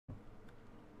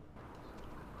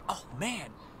Oh, man.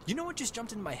 You know what just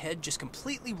jumped into my head just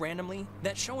completely randomly?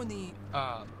 That show in the,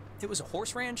 it was a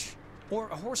horse ranch or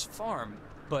a horse farm,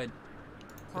 but...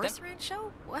 Horse ranch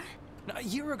show? What? A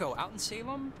year ago, out in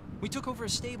Salem, we took over a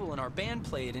stable and our band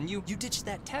played, and you ditched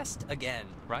that test again,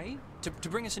 right? To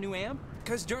bring us a new amp?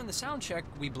 Because during the sound check,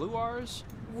 we blew ours.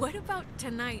 What about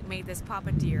tonight made this pop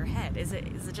into your head? Is it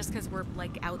just because we're,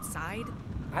 like, outside?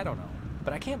 I don't know,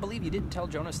 but I can't believe you didn't tell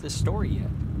Jonas this story yet.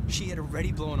 She had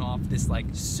already blown off this, like,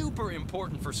 super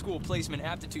important for school placement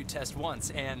aptitude test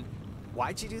once, and...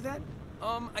 Why'd you do that?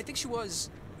 I think she was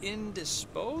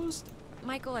indisposed?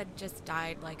 Michael had just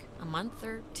died, like, a month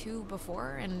or two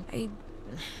before, and I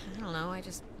don't know, I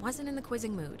just wasn't in the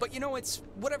quizzing mood. But you know, it's...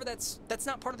 whatever, that's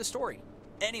not part of the story.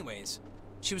 Anyways,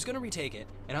 she was gonna retake it,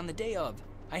 and on the day of,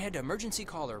 I had to emergency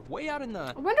call her way out in the...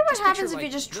 I wonder what happens if like,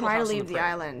 you just Little try to House on leave the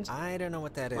island. I don't know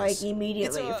what that is. Like,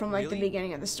 immediately, from, like, really? the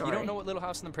beginning of the story. You don't know what Little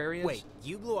House on the Prairie is? Wait,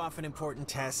 you blew off an important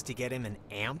test to get him an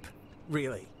amp?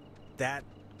 Really? That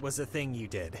was a thing you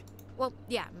did? Well,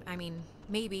 yeah, I mean,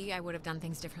 maybe I would have done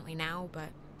things differently now, but,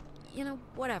 you know,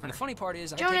 whatever. And the funny part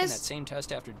is, I'd Jonas. taken that same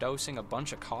test after dosing a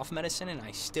bunch of cough medicine, and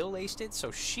I still aced it,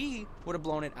 so she would have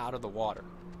blown it out of the water.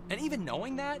 And even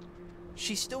knowing that,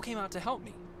 she still came out to help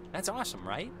me. That's awesome,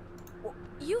 right? Well,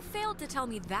 you failed to tell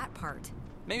me that part.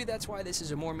 Maybe that's why this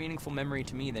is a more meaningful memory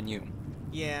to me than you.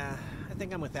 Yeah, I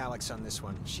think I'm with Alex on this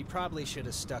one. She probably should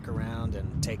have stuck around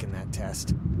and taken that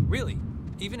test. Really?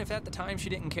 Even if at the time she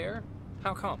didn't care?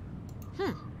 How come?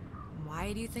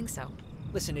 Why do you think so?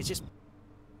 Listen, it's just...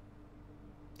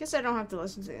 Guess I don't have to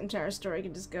listen to the entire story, I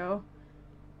can just go.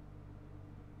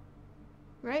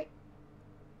 Right?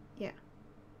 Yeah.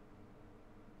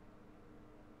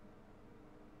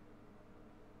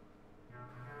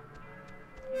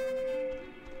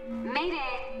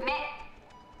 Mayday!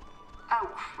 Oh,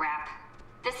 crap.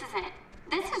 This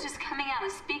is just coming out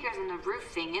of the speakers on the roof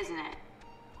thing, isn't it?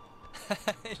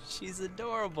 She's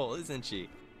adorable, isn't she?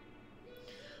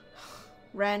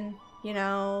 Ren, you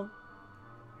know...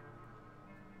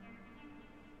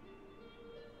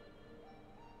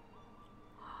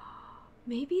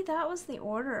 Maybe that was the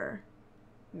order.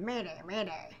 Mayday,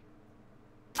 mayday.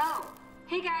 Oh,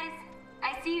 hey guys.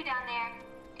 I see you down there.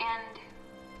 And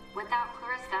without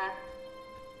Clarissa...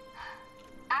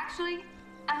 Actually,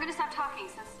 I'm gonna stop talking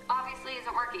since obviously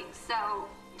isn't working, so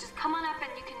just come on up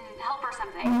and you can help or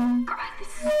something. God, this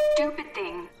stupid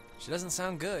thing. She doesn't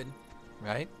sound good,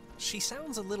 right? She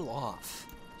sounds a little off.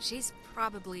 She's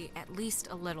probably at least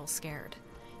a little scared.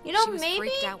 You know, She was maybe,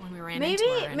 freaked out when we ran maybe,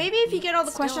 into her, and maybe if you we get all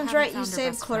the still questions haven't right, you found her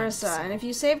save best friend, Clarissa. so- And if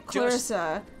you save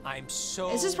Clarissa, I'm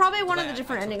so this is probably one of the glad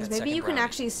different I took endings. that Maybe you second can round.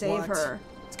 actually save What? her.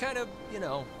 It's kind of, you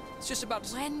know, it's just about...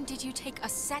 When did you take a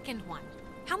second one?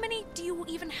 How many do you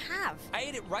even have? I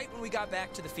ate it right when we got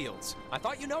back to the fields. I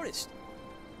thought you noticed.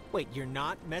 Wait, you're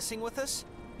not messing with us?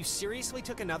 You seriously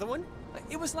took another one?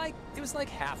 It was like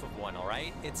half of one, all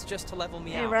right? It's just to level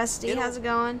me Hey, out. Rusty, how's it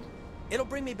going? It'll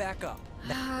bring me back up.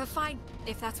 Fine.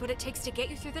 If that's what it takes to get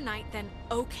you through the night, then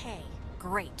okay.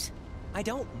 Great. I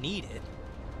don't need it.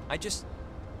 I just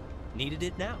needed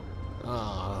it now.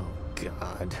 Oh,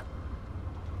 God.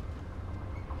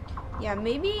 Yeah,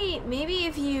 maybe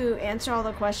if you answer all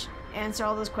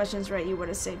those questions right, you would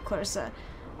have saved Clarissa.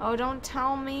 Oh, don't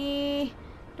tell me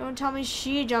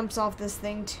she jumps off this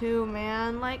thing too,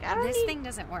 man. Like, I don't This need... thing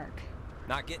doesn't work.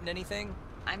 Not getting anything?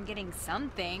 I'm getting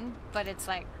something, but it's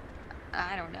like,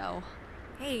 I don't know.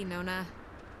 Hey, Nona.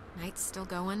 Night's still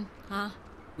going, huh?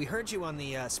 We heard you on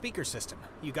the speaker system.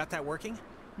 You got that working?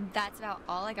 That's about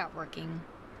all I got working.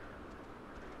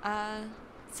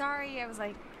 Sorry I was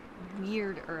like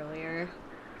weird earlier.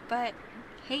 But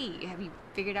hey, have you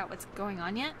figured out what's going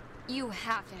on yet? You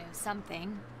have to know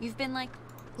something. You've been like...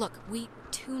 Look, we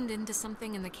tuned into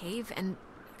something in the cave, and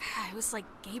it was like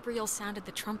Gabriel sounded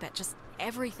the trumpet. Just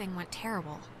everything went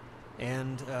terrible.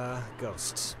 And,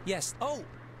 ghosts. Yes. Oh,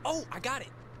 I got it.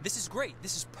 This is great.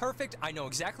 This is perfect. I know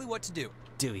exactly what to do.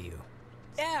 Do you?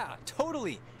 Yeah,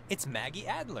 totally. It's Maggie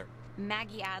Adler.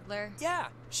 Maggie Adler. Yeah,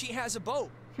 she has a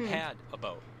boat. Had a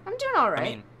boat. I'm doing alright. I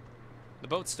mean, the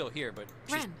boat's still here, but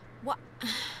she's... Ren, what?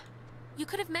 You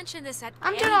could have mentioned this at I'm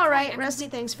any doing point. alright. I mean, Rusty,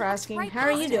 thanks for asking. right How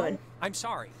are you now. doing? I'm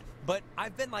sorry, but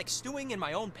I've been like stewing in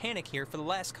my own panic here for the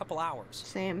last couple hours.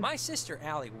 Same. My sister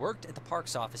Allie worked at the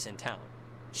parks office in town.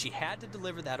 She had to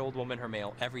deliver that old woman her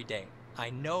mail every day. I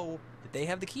know that they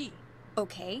have the key.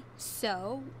 Okay,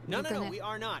 so... No, we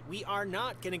are not. We are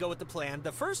not gonna go with the plan.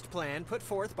 The first plan put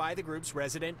forth by the group's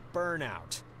resident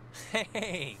Burnout.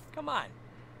 Hey, come on.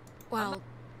 Well,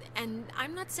 and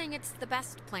I'm not saying it's the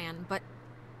best plan, but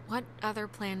what other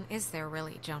plan is there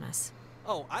really, Jonas?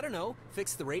 Oh, I don't know.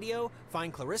 Fix the radio,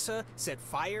 find Clarissa, set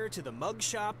fire to the mug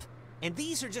shop. And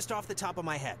these are just off the top of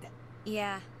my head.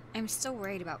 Yeah, I'm still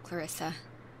worried about Clarissa.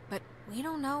 But we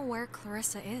don't know where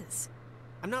Clarissa is.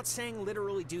 I'm not saying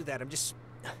literally do that, I'm just...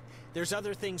 There's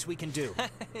other things we can do.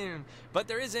 But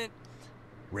there isn't.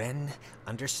 Ren,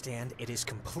 understand it is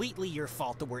completely your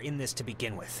fault that we're in this to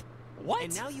begin with. What?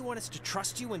 And now you want us to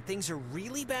trust you when things are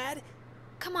really bad?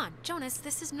 Come on, Jonas,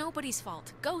 this is nobody's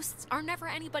fault. Ghosts are never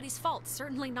anybody's fault,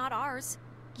 certainly not ours.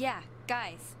 Yeah,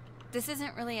 guys, this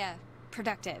isn't really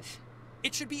productive.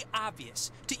 It should be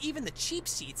obvious to even the cheap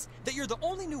seats that you're the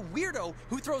only new weirdo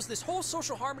who throws this whole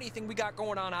social harmony thing we got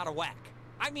going on out of whack.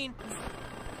 I mean...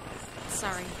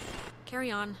 Sorry. Carry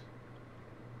on.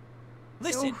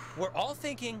 Listen, we're all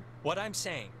thinking what I'm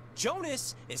saying.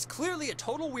 Jonas is clearly a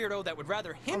total weirdo that would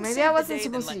rather him maybe save I the wasn't day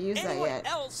supposed than to let use that anyone yet.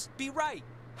 else be right.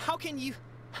 How can you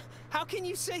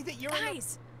say that you're...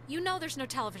 Guys, you know there's no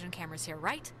television cameras here,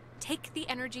 right? Take the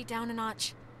energy down a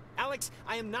notch. Alex,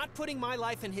 I am not putting my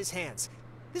life in his hands.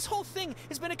 This whole thing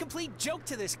has been a complete joke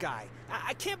to this guy.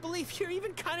 I can't believe you're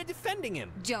even kind of defending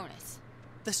him. Jonas.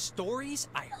 The stories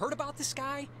I heard about this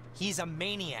guy, he's a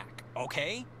maniac,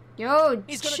 okay? Yo,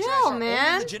 He's gonna chill, trash our only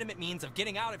man. legitimate means of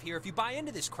getting out of here if you buy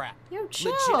into this crap. Yo,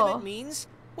 chill. Legitimate means?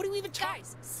 What do we even talk?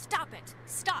 Guys, stop it.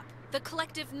 Stop. The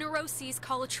collective neuroses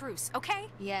call a truce, okay?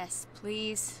 Yes,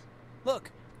 please.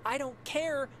 Look, I don't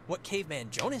care what Caveman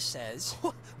Jonas says.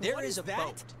 There What is is a that?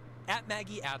 boat at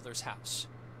Maggie Adler's house.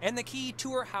 And the key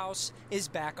to her house is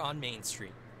back on Main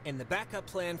Street. And the backup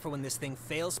plan for when this thing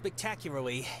fails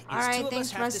spectacularly is Alright, two of thanks,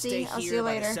 us have Rusty. to stay I'll see here you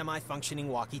by later. the semi-functioning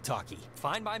walkie-talkie.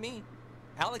 Fine by me.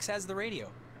 Alex has the radio.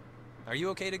 Are you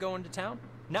okay to go into town?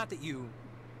 Not that you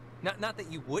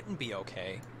wouldn't be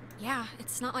okay. Yeah,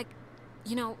 it's not like,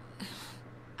 you know,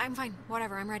 I'm fine.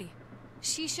 Whatever, I'm ready.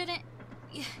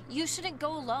 You shouldn't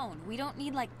go alone. We don't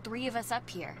need like 3 of us up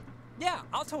here. Yeah,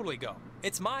 I'll totally go.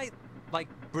 It's my,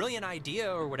 brilliant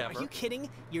idea or whatever. Are you kidding?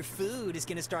 Your food is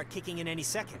gonna start kicking in any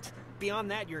second. Beyond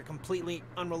that, you're a completely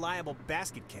unreliable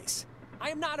basket case. I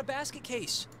am not a basket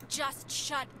case. Just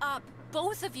shut up,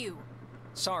 both of you.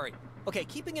 Sorry. Okay,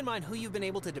 keeping in mind who you've been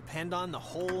able to depend on the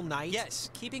whole night. Yes,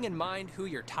 keeping in mind who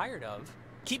you're tired of.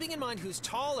 Keeping in mind who's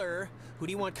taller, who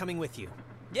do you want coming with you?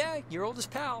 Yeah, your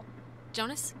oldest pal.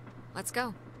 Jonas, let's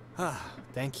go. Ah,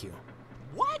 thank you.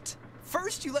 What?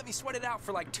 First you let me sweat it out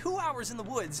for 2 hours in the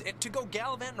woods to go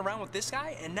gallivanting around with this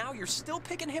guy, and now you're still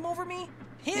picking him over me?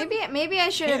 Him? Maybe I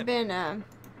should have Him. been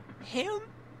Him?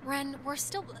 Ren, we're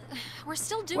still doing.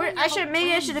 Maybe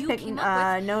I should have picked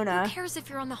Nona. Who cares if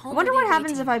you're on the home? I wonder or the what away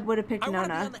happens team? if I would have picked I want to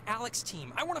be Nona. on the Alex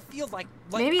team. I want to feel like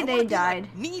Maybe I they wanna be, died.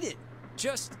 Needed.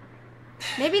 Just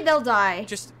Maybe they'll die.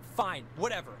 fine.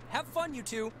 Whatever. Have fun, you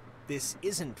two. This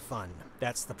isn't fun.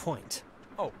 That's the point.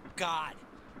 Oh God.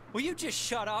 Will you just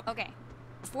shut up? Okay.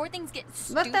 Before things get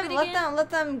Let stupid them again,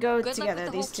 let them go good together. luck with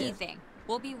the whole These two. key thing.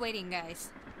 We'll be waiting, guys.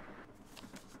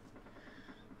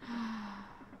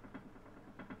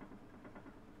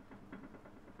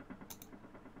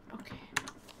 Okay.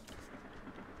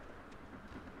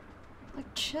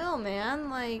 Chill,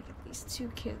 man. These 2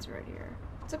 kids right here.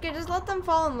 It's okay. Just let them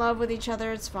fall in love with each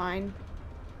other. It's fine.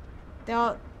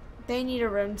 They need a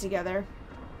room together.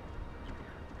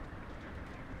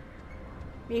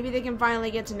 Maybe they can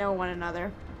finally get to know one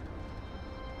another.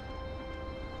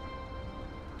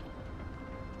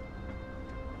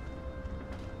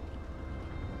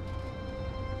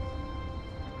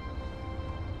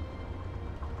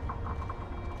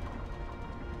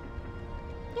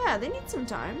 Yeah, they need some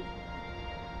time.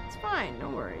 It's fine, no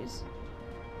worries.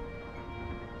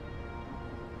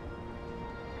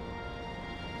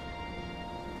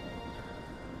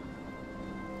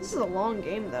 This is a long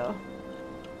game, though.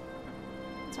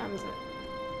 What time is it?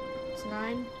 It's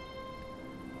 9.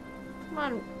 Come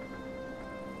on.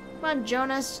 Come on,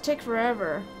 Jonas. Take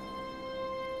forever.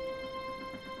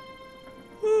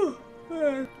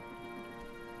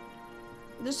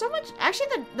 There's so much.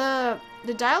 Actually, the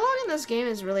dialogue in this game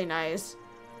is really nice.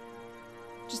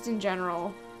 Just in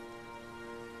general.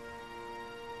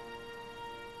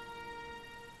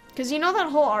 Because you know that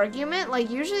whole argument?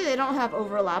 Usually they don't have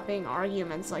overlapping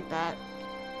arguments like that.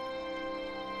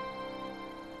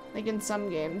 Like in some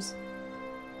games.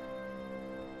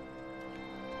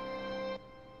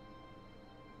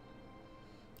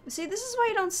 See, this is why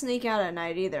you don't sneak out at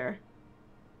night either.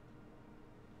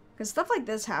 Because stuff like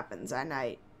this happens at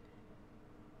night.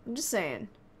 I'm just saying.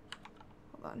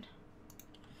 Hold on.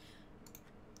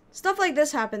 Stuff like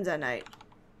this happens at night.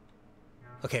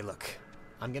 Okay, look.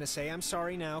 I'm gonna say I'm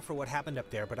sorry now for what happened up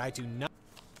there, but I do not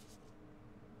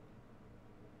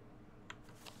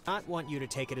want you to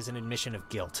take it as an admission of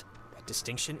guilt. That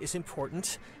distinction is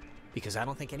important, because I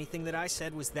don't think anything that I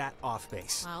said was that off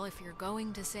base. Well, if you're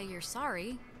going to say you're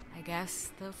sorry, I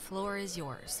guess the floor is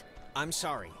yours. I'm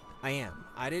sorry. I am.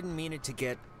 I didn't mean it to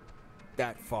get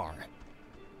that far.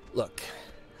 Look,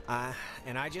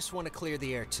 and I just want to clear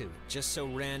the air too, just so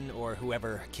Ren or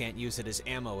whoever can't use it as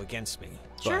ammo against me.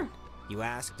 Sure. But you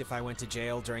asked if I went to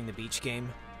jail during the beach game.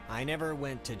 I never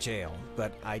went to jail,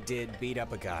 but I did beat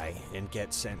up a guy and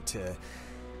get sent to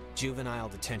juvenile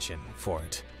detention for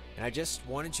it. And I just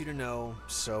wanted you to know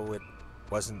so it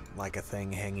wasn't like a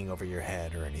thing hanging over your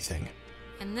head or anything.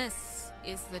 And this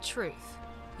is the truth.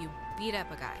 You beat up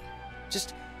a guy.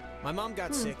 Just, my mom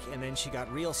got sick, and then she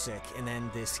got real sick, and then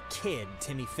this kid,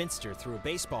 Timmy Finster, threw a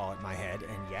baseball at my head,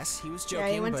 and yes, he was joking,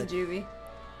 Yeah, he went but to juvie.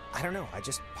 I don't know, I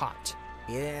just popped.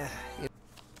 Yeah,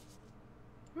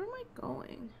 Where am I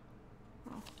going?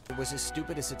 it was as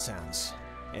stupid as it sounds,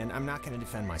 and I'm not going to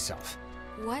defend myself.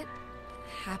 What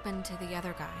happened to the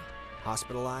other guy?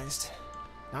 Hospitalized?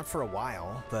 Not for a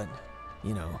while, but,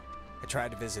 you know, I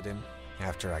tried to visit him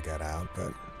after I got out,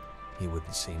 but he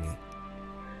wouldn't see me.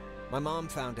 My mom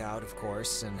found out, of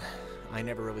course, and I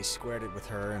never really squared it with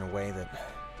her in a way that,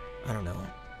 I don't know,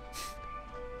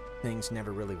 things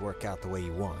never really work out the way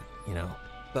you want, you know?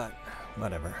 But,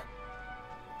 whatever.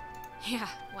 Yeah,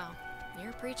 well,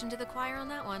 you're preaching to the choir on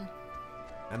that one.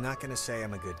 I'm not gonna say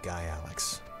I'm a good guy,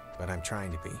 Alex, but I'm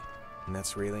trying to be, and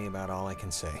that's really about all I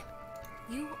can say.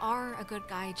 You are a good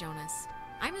guy, Jonas.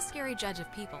 I'm a scary judge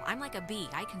of people. I'm like a bee.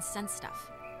 I can sense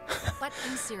stuff. But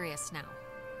I'm serious now.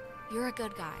 You're a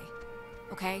good guy,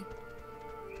 okay?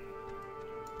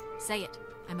 Say it.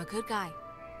 I'm a good guy.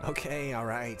 Okay,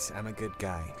 alright, I'm a good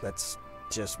guy. Let's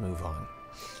just move on.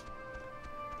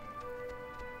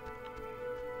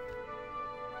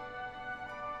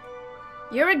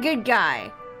 You're a good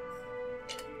guy.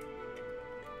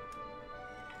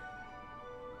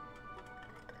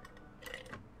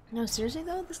 No, seriously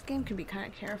though, this game can be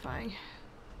kind of terrifying.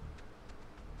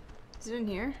 Is it in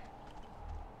here?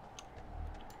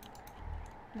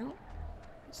 Nope,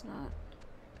 it's not.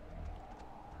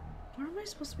 Where am I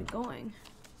supposed to be going?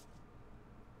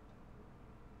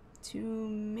 To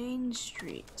Main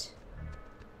Street.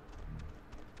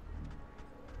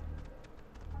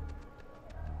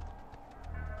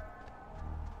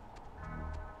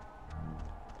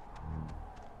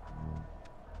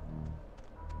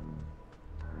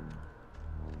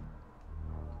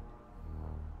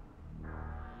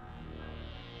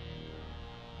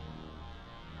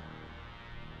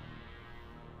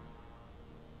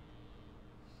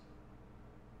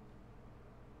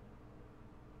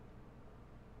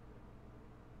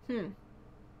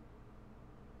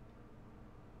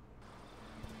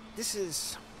 This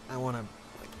is,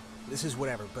 this is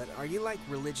whatever, but are you, like,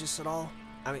 religious at all?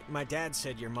 I mean, my dad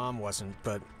said your mom wasn't,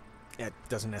 but it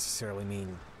doesn't necessarily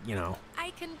mean, you know.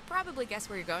 I can probably guess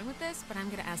where you're going with this, but I'm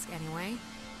gonna ask anyway.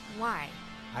 Why?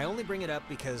 I only bring it up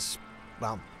because,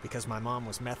 well, because my mom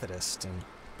was Methodist,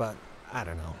 but I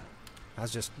don't know. I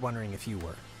was just wondering if you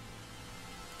were.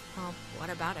 Well, what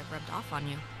about it rubbed off on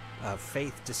you?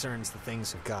 Faith discerns the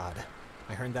things of God.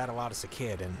 I heard that a lot as a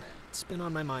kid, and it's been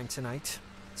on my mind tonight.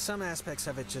 Some aspects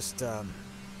of it just,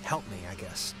 help me, I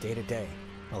guess, day to day.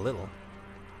 A little.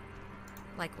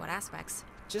 Like what aspects?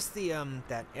 Just the,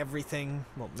 that everything,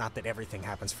 well, not that everything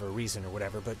happens for a reason or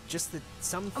whatever, but just that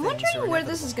some things I'm wondering are where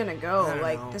this is gonna go, I don't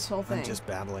like, know. this whole thing. I'm just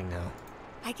babbling now.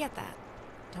 I get that.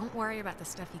 Don't worry about the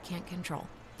stuff you can't control.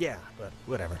 Yeah, but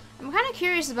whatever. I'm kind of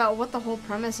curious about what the whole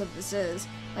premise of this is.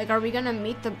 Like, are we gonna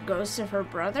meet the ghost of her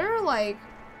brother? Like,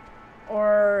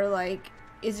 or, like,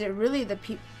 is it really the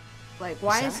people? Like,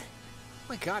 why is... Oh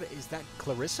my god, is that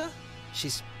Clarissa?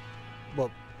 She's...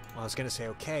 Well, I was gonna say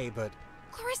okay, but...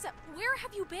 Clarissa, where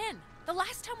have you been? The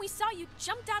last time we saw you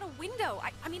jumped out a window.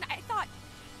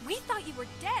 We thought you were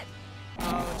dead.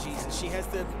 Oh, Jesus, she has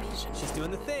the... She's doing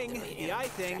the thing, the eye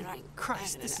thing.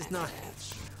 Christ, this is not...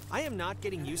 I am not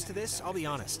getting used to this, I'll be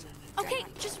honest. Okay,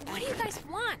 just what do you guys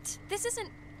want? This isn't...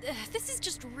 this is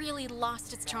just really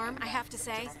lost its charm, I have to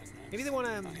say. Maybe they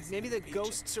wanna... Maybe the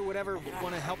ghosts or whatever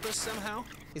wanna help us somehow?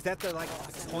 Is that the, like,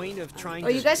 point of trying to...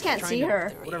 Oh, you guys can't trying see to,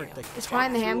 her. Whatever, It's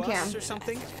behind the talk ham to us cam. or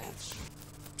something?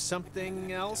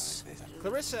 Something else?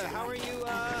 Clarissa, how are you,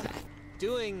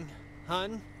 doing,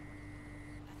 hun?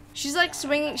 She's like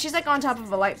swinging. She's like on top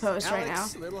of a light post right now.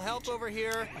 Alex, little help over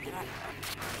here.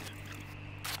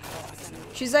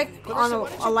 She's like Clarissa, on why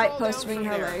don't a you light crawl post down swinging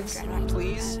from her there, legs.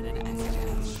 Please.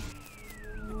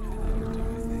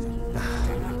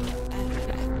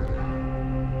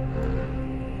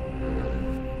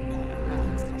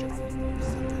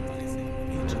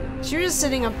 She was just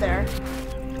sitting up there.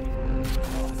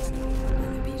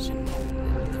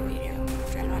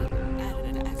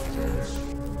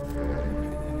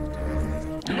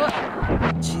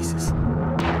 Jesus.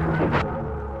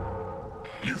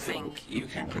 You think you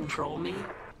can control me?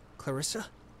 Clarissa?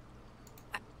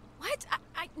 What?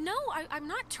 No, I'm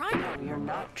not trying. No, you're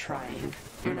not trying.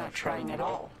 You're not trying at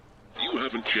all. You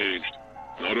haven't changed.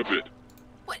 Not a bit.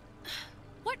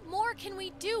 What more can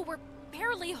we do? We're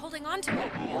barely holding on to it.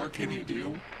 What more can you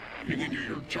do? You can do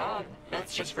your job.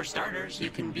 That's just for starters. You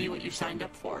can be what you signed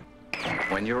up for.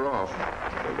 When you're off,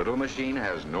 the little machine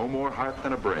has no more heart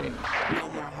than a brain. No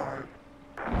more heart.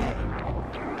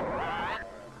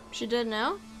 She did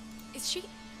now? Is she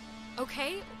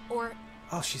okay? Or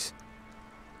Oh, she's...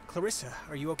 Clarissa,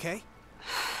 are you okay?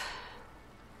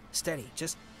 Steady,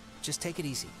 just take it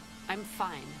easy. I'm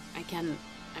fine.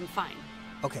 I'm fine.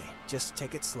 Okay, just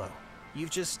take it slow.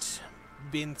 You've just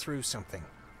been through something.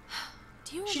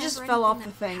 do you She remember just fell off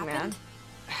anything the that thing, man. happened?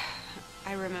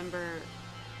 I remember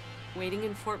waiting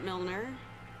in Fort Milner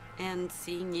and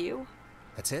seeing you.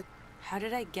 That's it? How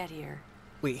did I get here?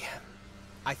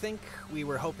 I think we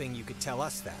were hoping you could tell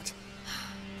us that.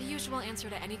 The usual answer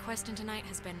to any question tonight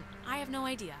has been, I have no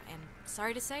idea, and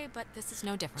sorry to say, but this is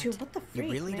no different. Dude, what the freak,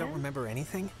 You really man? don't remember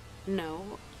anything? No,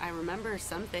 I remember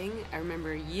something. I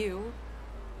remember you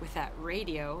with that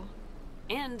radio.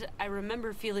 And I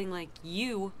remember feeling like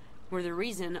you were the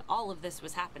reason all of this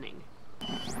was happening.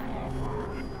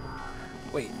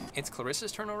 Wait, it's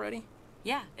Clarissa's turn already?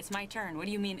 Yeah, it's my turn. What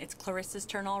do you mean it's Clarissa's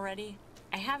turn already?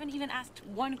 I haven't even asked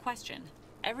one question.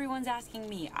 Everyone's asking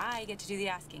me. I get to do the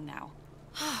asking now.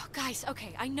 Oh, guys,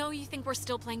 okay, I know you think we're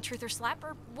still playing Truth or Slap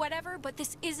or whatever, but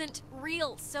this isn't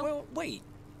real, so... Well, wait.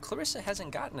 Clarissa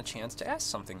hasn't gotten a chance to ask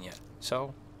something yet,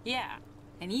 so... Yeah,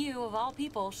 and you, of all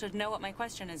people, should know what my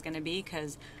question is gonna be,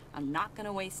 because I'm not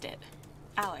gonna waste it.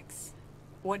 Alex,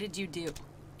 what did you do?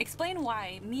 Explain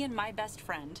why me and my best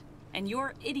friend, and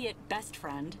your idiot best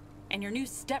friend, and your new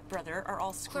stepbrother are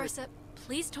all screwed. Clarissa,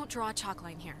 please don't draw a chalk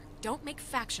line here. Don't make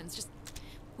factions, just...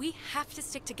 We have to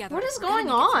stick together. What is We're gonna going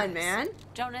make it on, through this. man?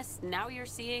 Jonas, now you're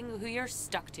seeing who you're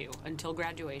stuck to until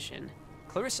graduation.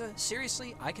 Clarissa,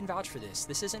 seriously, I can vouch for this.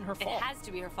 This isn't her It fault. has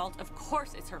to be her fault. Of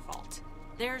course it's her fault.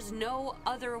 There's no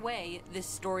other way this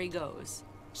story goes.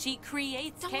 She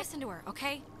creates Don't listen to her,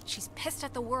 okay? She's pissed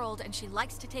at the world and she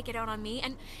likes to take it out on me,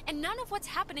 and none of what's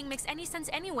happening makes any sense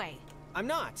anyway. I'm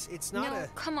not. It's not No,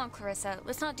 Come on, Clarissa.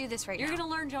 Let's not do this right You're now. gonna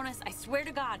learn, Jonas. I swear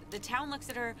to God. The town looks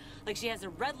at her like she has a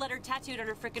red letter tattooed on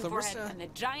her frickin' forehead. Clarissa. And the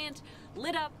giant,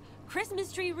 lit up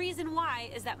Christmas tree reason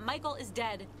why is that Michael is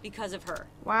dead because of her.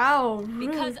 Wow.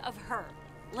 Because of her.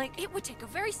 Like, It would take a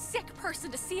very sick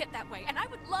person to see it that way, and I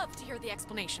would love to hear the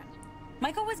explanation.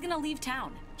 Michael was gonna leave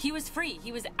town. He was free.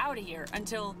 He was out of here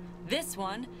until this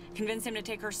one convinced him to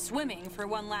take her swimming for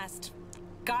one last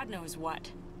God knows what.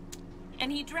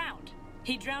 And he drowned.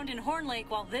 He drowned in Horn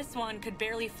Lake while this one could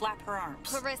barely flap her arms.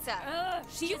 Clarissa.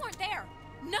 You weren't there.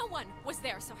 No one was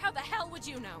there, so how the hell would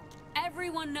you know?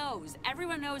 Everyone knows.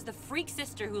 Everyone knows the freak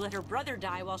sister who let her brother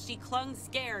die while she clung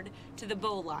scared to the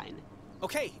bow line.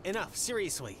 Okay, enough.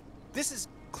 Seriously.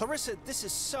 Clarissa, this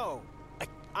is so...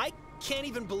 I can't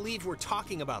even believe we're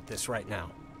talking about this right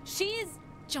now. She's...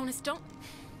 Jonas,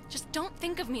 just don't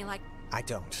think of me like... I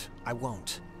don't. I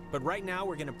won't. But right now,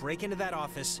 we're gonna break into that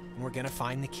office, and we're gonna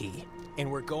find the key. And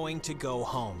we're going to go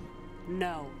home.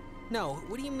 No. No,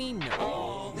 what do you mean no?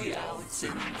 All the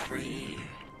Oxenfree.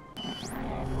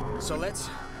 So let's...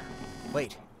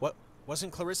 Wait, what?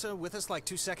 Wasn't Clarissa with us like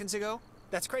 2 seconds ago?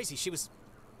 That's crazy. It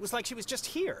was like she was just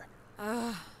here.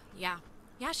 Yeah.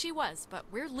 Yeah, she was, but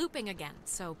we're looping again,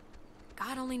 so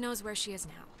God only knows where she is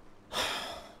now.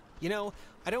 You know,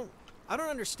 I don't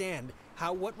understand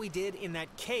how what we did in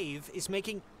that cave is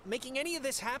making any of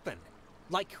this happen.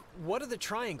 Like, what are the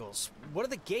triangles? What are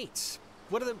the gates?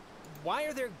 Why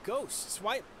are there ghosts?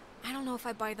 Why? I don't know if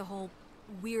I buy the whole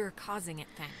we're causing it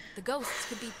thing. The ghosts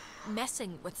could be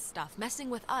messing with stuff, messing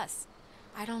with us.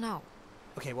 I don't know.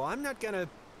 Okay, well, I'm not gonna...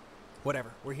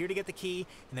 Whatever. We're here to get the key,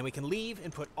 and then we can leave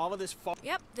and put all of this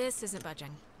Yep, this isn't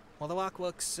budging. Well, the lock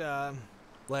looks,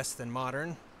 less than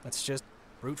modern. Let's just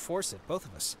brute force it, both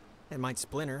of us. It might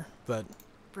splinter, but...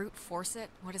 Brute force it?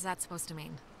 What is that supposed to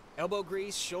mean? Elbow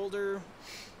grease, shoulder,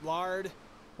 lard.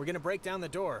 We're gonna break down the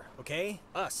door, okay?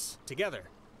 Us, together.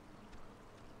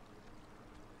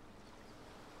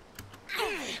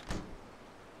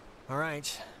 All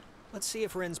right. Let's see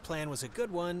if Ren's plan was a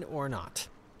good one or not.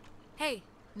 Hey,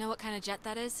 know what kind of jet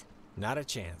that is? Not a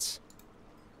chance.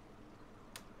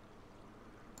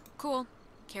 Cool.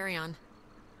 Carry on.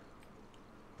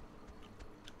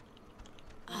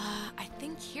 I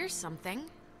think here's something.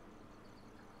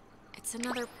 It's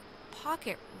another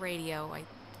pocket radio, I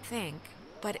think.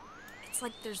 But it's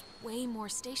like there's way more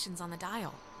stations on the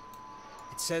dial.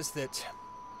 It says that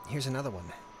here's another one.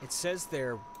 It says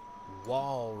they're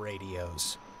wall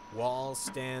radios. WAL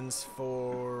stands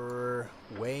for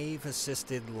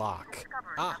wave-assisted lock.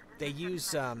 Ah, they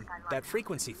use that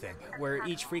frequency thing, where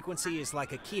each frequency is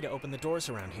like a key to open the doors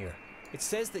around here. It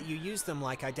says that you use them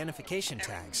like identification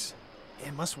tags.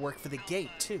 It must work for the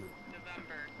gate, too.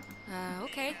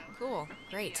 Okay, cool,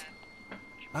 great.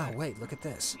 Oh, wait, look at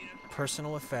this.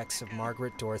 Personal effects of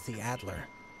Margaret Dorothy Adler.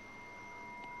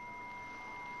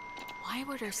 Why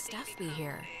would her stuff be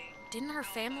here? Didn't her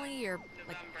family, or,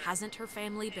 like, hasn't her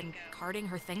family been carting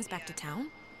her things back to town?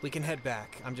 We can head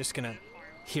back. I'm just gonna...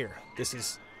 Here, this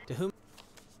is... To whom...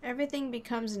 Everything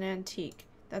becomes an antique.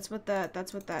 That's what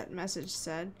that message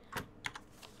said.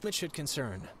 It should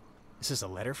concern. This is a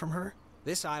letter from her?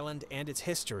 This island and its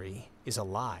history is a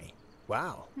lie.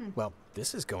 Wow. Well,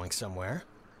 this is going somewhere.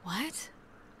 What?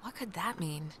 What could that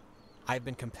mean? I've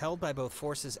been compelled by both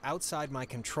forces outside my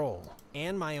control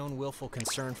and my own willful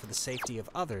concern for the safety of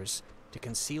others to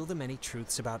conceal the many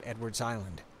truths about Edwards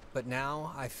Island. But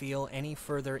now I feel any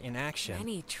further inaction...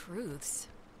 Many truths?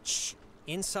 Shh.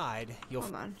 Inside, you'll...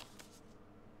 Hold on.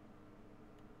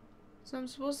 So I'm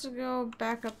supposed to go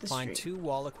back up the street. Find 2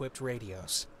 wall-equipped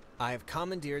radios. I have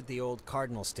commandeered the old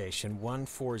Cardinal Station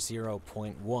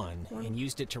 140.1 and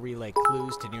used it to relay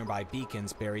clues to nearby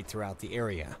beacons buried throughout the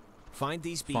area. Find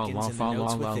these beacons in the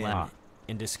notes within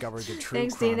and discover the true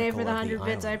Thanks, DNA, for the 100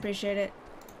 bits. I appreciate it.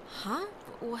 Huh?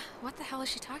 What the hell is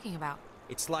she talking about?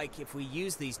 It's like if we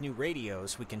use these new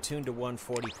radios, we can tune to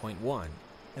 140.1,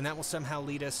 and that will somehow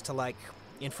lead us to, like,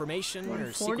 information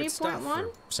or secret stuff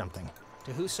or something.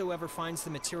 To whosoever finds the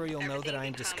material, know that I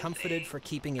am discomfited for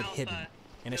keeping it hidden,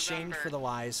 and ashamed for the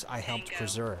lies I helped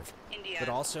preserve, but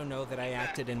also know that I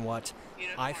acted in what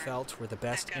I felt were the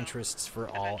best interests for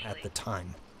all at the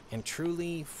time. And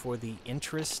truly for the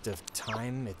interest of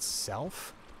time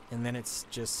itself? And then it's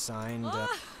just signed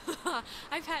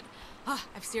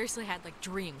I've seriously had, like,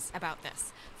 dreams about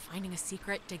this. Finding a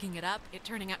secret, digging it up, it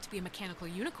turning out to be a mechanical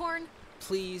unicorn.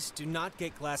 Please do not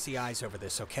get glassy eyes over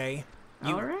this, okay?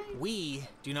 Alright. We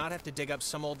do not have to dig up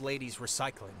some old lady's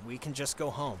recycling. We can just go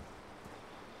home.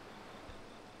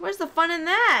 Where's the fun in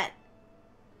that?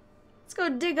 Let's go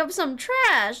dig up some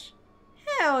trash.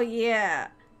 Hell yeah.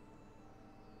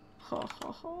 Ho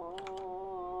ho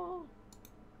ho.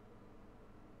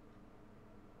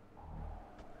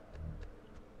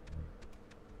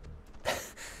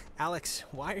 Alex,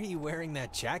 why are you wearing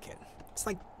that jacket? It's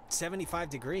like 75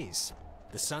 degrees.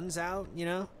 The sun's out, you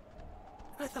know?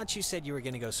 I thought you said you were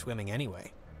gonna go swimming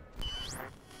anyway.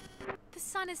 The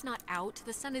sun is not out.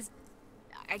 The sun is...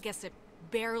 I guess it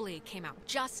barely came out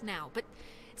just now. But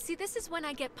see, this is when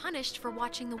I get punished for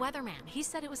watching the weatherman. He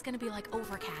said it was gonna be, like,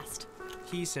 overcast.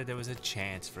 He said there was a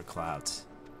chance for clouds.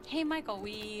 Hey, Michael,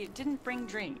 we didn't bring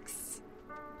drinks.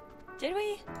 Did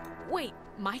we? Wait,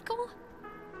 Michael?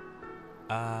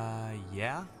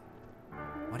 Yeah?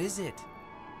 What is it?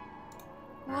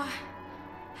 What?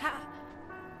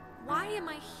 Why am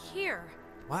I here?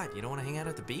 What, you don't want to hang out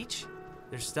at the beach?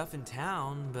 There's stuff in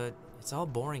town, but it's all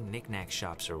boring knick-knack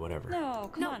shops or whatever. No,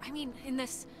 come on. No, I mean, in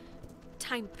this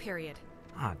time period.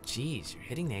 Ah, geez, you're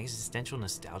hitting the existential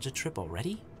nostalgia trip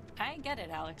already? I get it,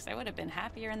 Alex. I would have been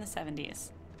happier in the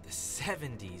 70s. The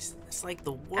 70s? It's like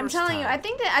the worst I'm telling you, time. I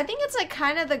think it's like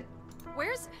kind of the...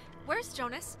 Where's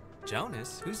Jonas?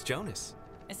 Jonas? Who's Jonas?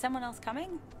 Is someone else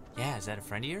coming? Yeah, is that a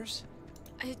friend of yours?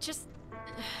 Just...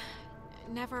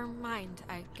 never mind,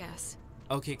 I guess.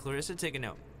 Okay, Clarissa, take a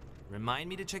note. Remind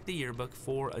me to check the yearbook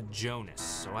for a Jonas,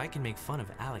 so I can make fun of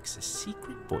Alex's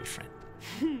secret boyfriend.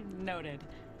 Noted.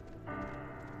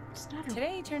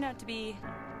 Today turned out to be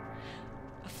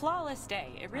a flawless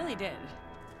day. It really did.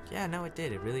 Yeah, no, it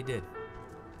did. It really did.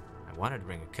 I wanted to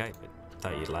bring a kite, but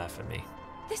thought you'd laugh at me.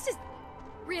 This is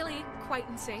really quite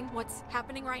insane, what's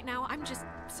happening right now. I'm just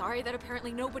sorry that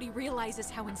apparently nobody realizes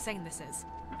how insane this is.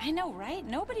 I know, right?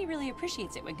 Nobody really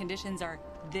appreciates it when conditions are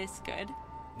this good.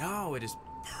 No, it is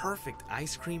perfect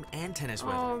ice cream and tennis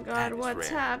weather. Oh god, what's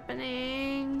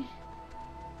happening?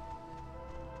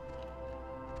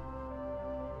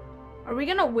 Are we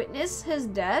gonna witness his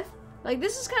death? Like,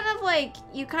 this is kind of like,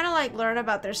 you kind of like learn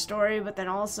about their story, but then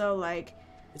also like...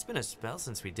 It's been a spell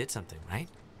since we did something, right?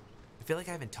 I feel like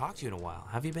I haven't talked to you in a while.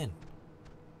 How have you been?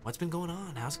 What's been going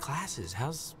on? How's classes?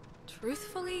 How's...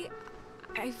 Truthfully,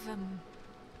 I've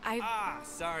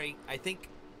sorry. I think...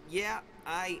 Yeah,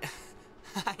 I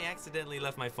accidentally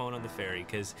left my phone on the ferry,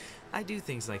 because I do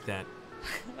things like that.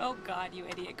 Oh god, you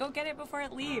idiot. Go get it before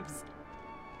it leaves.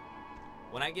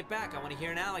 When I get back, I want to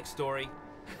hear an Alex story.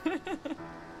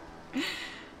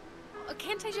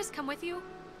 Can't I just come with you?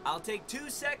 I'll take 2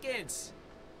 seconds.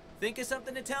 Think of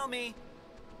something to tell me.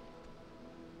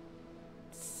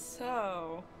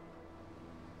 So...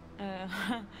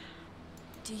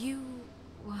 Do you...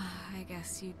 Well, I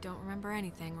guess you don't remember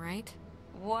anything, right?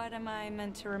 What am I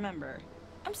meant to remember?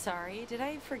 I'm sorry, did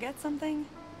I forget something?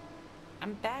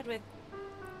 I'm bad with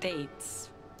dates.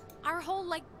 Our whole,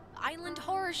 like, island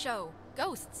horror show.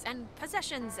 Ghosts and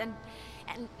possessions and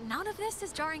none of this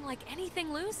is jarring like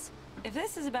anything loose? If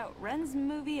this is about Ren's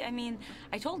movie, I mean,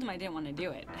 I told him I didn't want to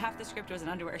do it. Half the script was an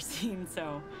underwear scene,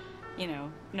 so, you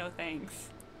know, no thanks.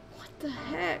 What the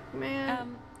heck,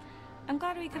 man? I'm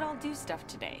glad we could all do stuff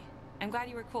today. I'm glad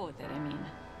you were cool with it, I mean.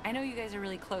 I know you guys are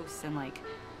really close, and, like,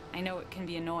 I know it can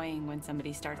be annoying when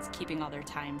somebody starts keeping all their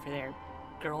time for their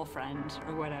girlfriend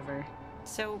or whatever.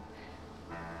 So,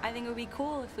 I think it would be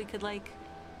cool if we could, like,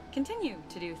 continue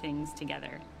to do things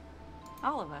together.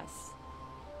 All of us.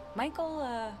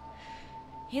 Michael,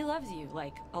 he loves you,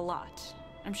 like, a lot.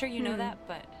 I'm sure you know that,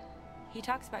 but he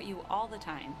talks about you all the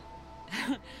time.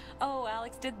 Oh,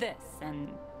 Alex did this, and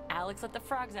Alex let the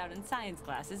frogs out in science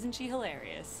class. Isn't she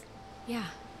hilarious? Yeah,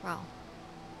 well,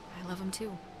 I love him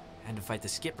too. I had to fight the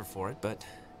skipper for it, but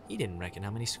he didn't reckon how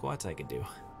many squats I could do.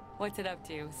 What's it up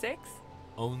to, 6?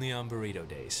 Only on burrito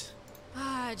days.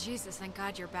 Ah, Jesus, thank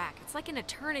God you're back. It's like an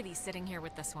eternity sitting here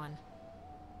with this one.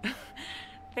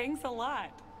 Thanks a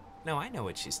lot. No, I know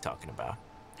what she's talking about.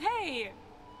 Hey,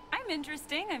 I'm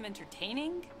interesting, I'm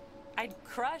entertaining. I'd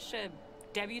crush a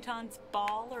debutante's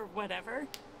ball or whatever.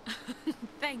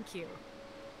 Thank you.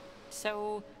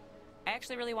 So, I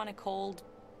actually really want a cold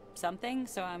something,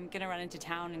 so I'm gonna run into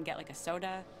town and get like a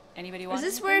soda. Anybody want Is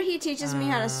this anything? where he teaches me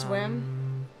how to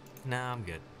swim? Nah, I'm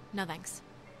good. No thanks.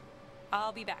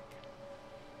 I'll be back.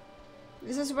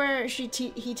 Is this where he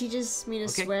teaches me to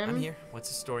Okay, swim? I'm here. What's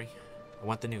the story? I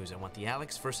want the news. I want the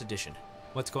Alex first edition.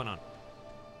 What's going on?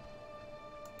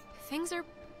 Things are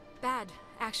bad,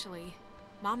 actually.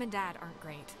 Mom and Dad aren't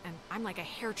great, and I'm like a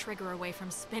hair trigger away from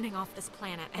spinning off this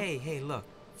planet. And Hey, look.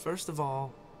 First of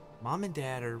all, Mom and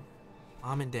Dad are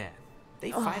Mom and Dad.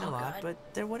 They fight a lot,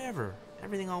 but they're whatever.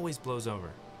 Everything always blows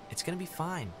over. It's gonna be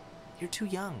fine. You're too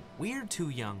young. We're too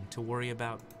young to worry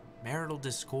about marital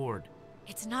discord.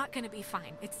 It's not gonna be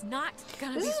fine. It's not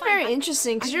gonna be fine. This is very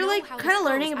interesting, because you're like kind of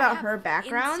learning about her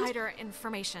background. Insider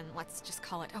information, let's just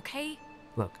call it, okay?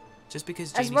 Look, just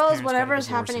because As Jamie's well as parents whatever got a is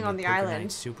divorce happening and on made the poker island.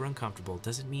 nights super uncomfortable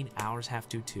doesn't mean ours have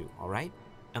to too, alright?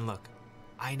 And look,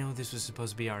 I know this was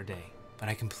supposed to be our day, but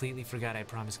I completely forgot I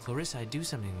promised Clarissa I'd do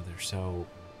something with her, so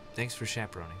thanks for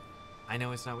chaperoning. I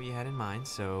know it's not what you had in mind,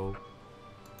 so...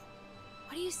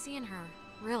 What do you see in her,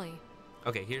 really?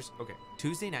 Okay,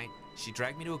 Tuesday night, she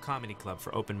dragged me to a comedy club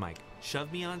for open mic,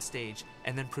 shoved me on stage,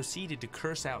 and then proceeded to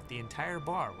curse out the entire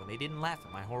bar when they didn't laugh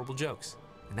at my horrible jokes.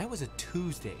 And that was a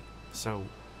Tuesday, so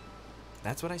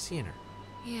that's what I see in her.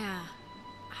 Yeah.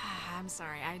 I'm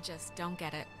sorry, I just don't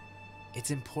get it.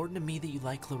 It's important to me that you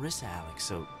like Clarissa, Alex,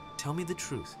 so tell me the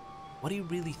truth. What do you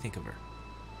really think of her?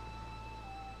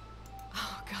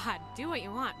 Oh, God, do what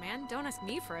you want, man. Don't ask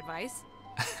me for advice.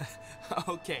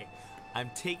 Okay,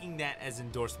 I'm taking that as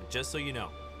endorsement, just so you know.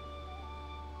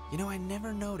 You know, I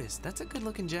never noticed. That's a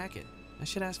good-looking jacket. I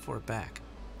should ask for it back.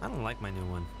 I don't like my new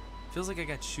one. Feels like I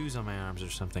got shoes on my arms or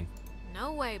something.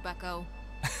 No way, bucko.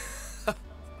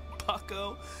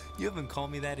 Bucko? You haven't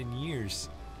called me that in years.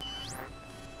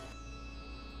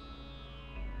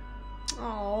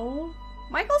 Oh,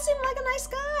 Michael seemed like a nice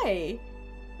guy,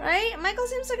 right? Michael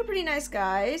seems like a pretty nice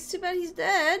guy. It's too bad he's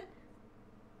dead.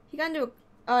 He got into a...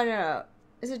 Oh, no.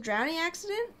 Is it a drowning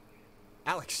accident?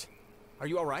 Alex, are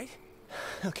you all right?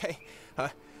 Okay.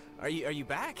 Are you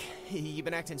back? You've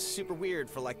been acting super weird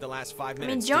for like the last 5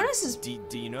 minutes. I mean, Jonas is...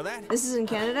 Do you know that? This is in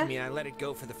Canada? I mean, I let it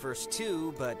go for the first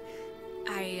 2, but...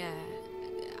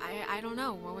 I don't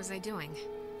know. What was I doing?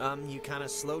 You kind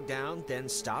of slowed down, then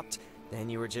stopped. Then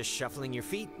you were just shuffling your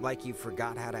feet like you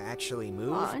forgot how to actually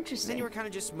move. Oh, interesting. Then you were kind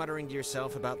of just muttering to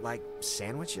yourself about, like,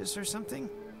 sandwiches or something.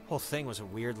 Whole thing was a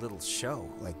weird little show.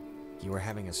 Like, you were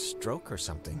having a stroke or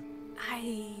something.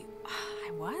 I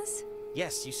was?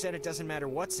 Yes, you said it doesn't matter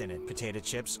what's in it. Potato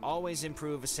chips always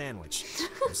improve a sandwich.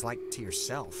 It's like to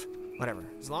yourself. Whatever.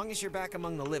 As long as you're back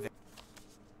among the living.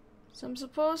 So I'm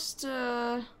supposed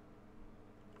to...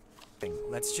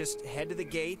 Let's just head to the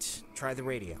gate, try the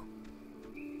radio.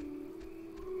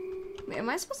 Wait, am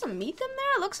I supposed to meet them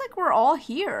there? It looks like we're all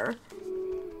here.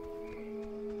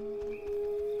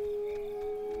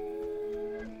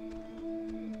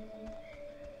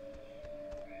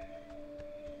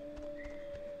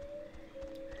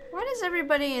 Why does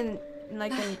everybody in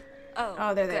like in...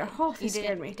 Oh, they're there. Oh, they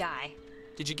scared me. Die.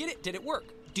 Did you get it? Did it work?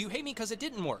 Do you hate me because it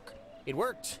didn't work? It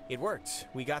worked. It worked.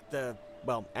 We got the...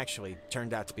 Well, actually,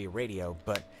 turned out to be a radio,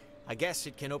 but I guess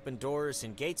it can open doors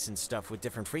and gates and stuff with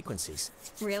different frequencies.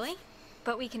 Really?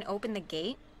 But we can open the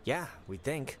gate? Yeah, we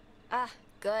think. Ah,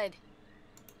 good.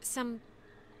 Some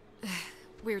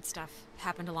weird stuff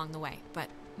happened along the way, but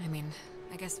I mean,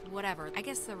 I guess whatever. I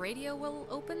guess the radio will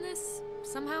open this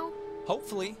somehow?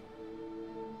 Hopefully.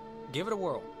 Give it a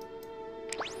whirl.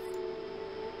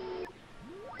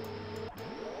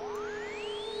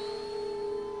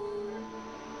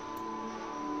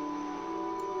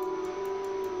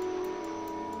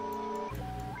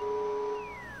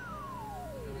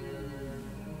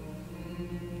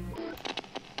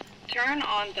 Turn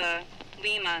on the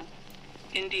Lima,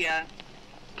 India,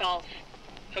 Golf,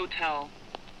 Hotel,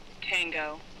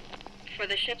 Tango. For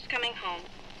the ships coming home.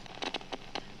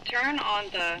 Turn on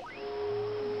the...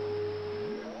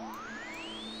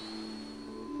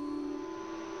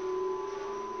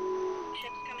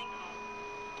 Ships coming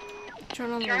home.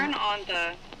 Turn on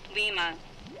the Lima,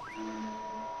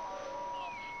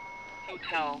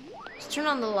 Hotel. Just turn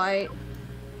on the light.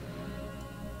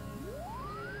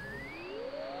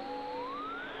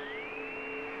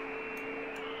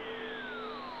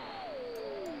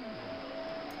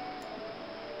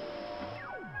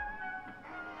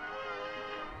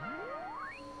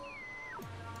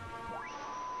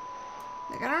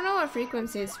 Like, I don't know what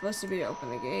frequency it's supposed to be to open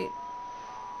the gate.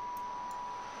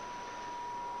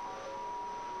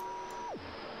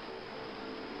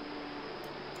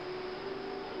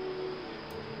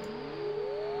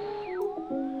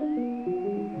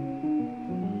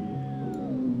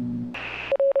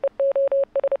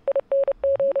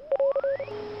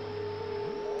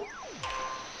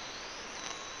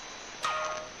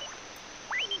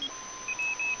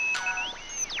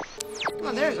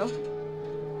 Oh, there we go.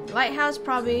 Lighthouse,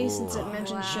 probably, since it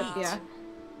mentioned ship, yeah.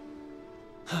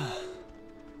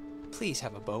 Please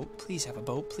have a boat. Please have a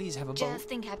boat. Please have a boat. Just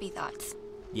think happy thoughts.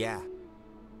 Yeah.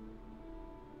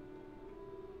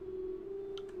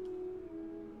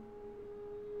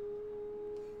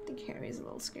 I think Harry's a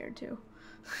little scared too.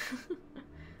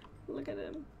 Look at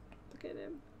him. Look at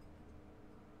him.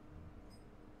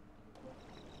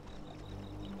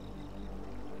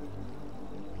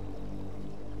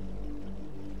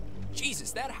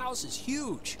 Jesus, that house is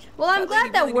huge. Well, I'm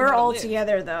glad that we're all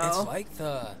together, though. It's like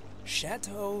the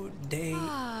Chateau de...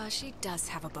 Ah, she does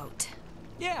have a boat.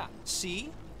 Yeah,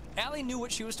 see? Allie knew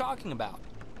what she was talking about.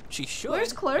 She should.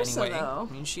 Where's Clarissa, anyway. though?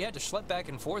 I mean, she had to schlep back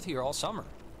and forth here all summer.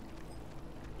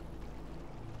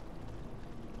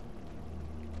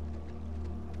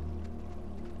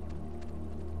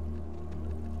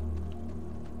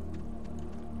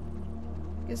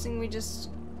 Guessing we just...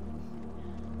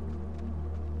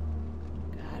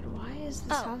 God, why is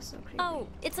this house so creepy? Oh,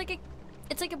 it's like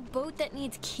a boat that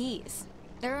needs keys.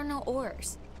 There are no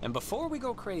oars. And before we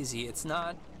go crazy, it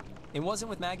wasn't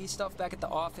with Maggie's stuff back at the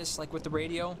office, like with the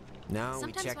radio? No, Sometimes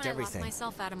we checked when everything. I lock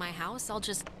myself out of my house,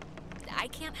 I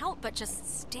can't help but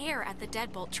just stare at the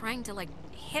deadbolt, trying to, like,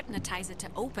 hypnotize it to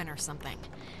open or something.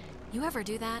 You ever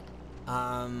do that?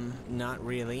 Not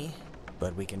really.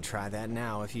 But we can try that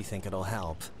now if you think it'll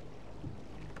help.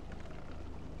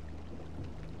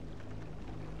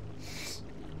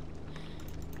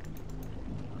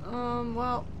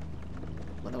 Well,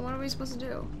 then what are we supposed to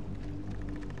do?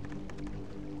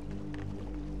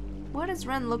 Why does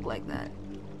Ren look like that?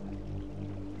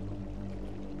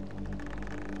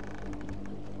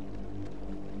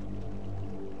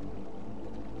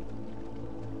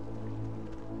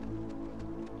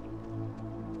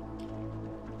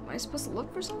 Am I supposed to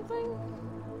look for something?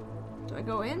 Do I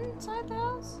go inside the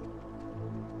house?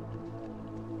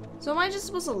 So am I just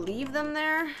supposed to leave them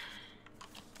there?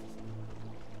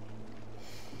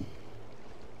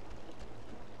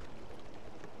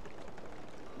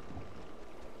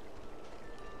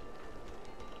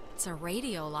 It's a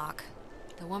radio lock.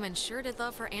 The woman sure did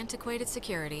love her antiquated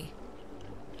security.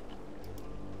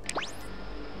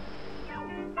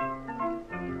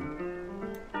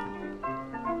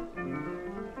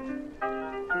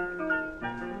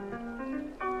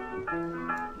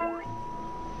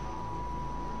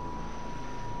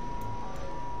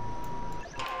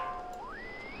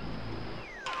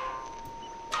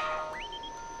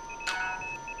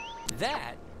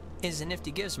 That is a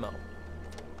nifty gizmo.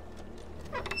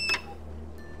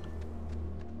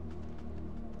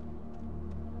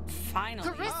 Finally.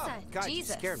 Clarissa, Oh, God,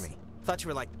 Jesus. you scared me. Thought you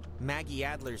were like Maggie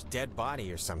Adler's dead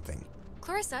body or something.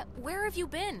 Clarissa, where have you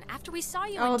been after we saw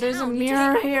you Oh, in there's a town?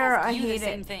 mirror here. I You the hate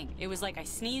same it. thing. It was like I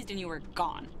sneezed and you were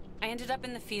gone. I ended up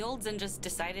in the fields and just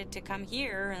decided to come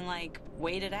here and like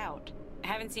wait it out. I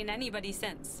haven't seen anybody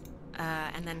since.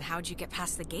 And then how'd you get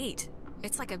past the gate?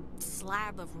 It's like a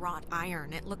slab of wrought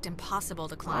iron. It looked impossible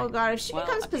to climb. Oh god, if she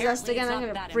becomes possessed apparently again, it's I'm not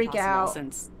gonna that freak impossible out.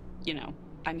 Since, you know,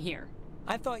 I'm here.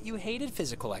 I thought you hated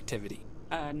physical activity.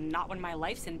 Not when my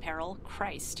life's in peril.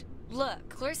 Christ. Look,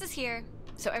 Clarissa's here,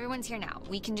 so everyone's here now.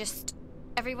 We can just...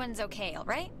 Everyone's okay,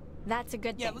 alright? That's a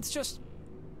good thing. Yeah, let's just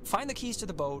find the keys to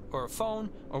the boat, or a phone,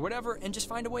 or whatever, and just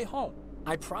find a way home.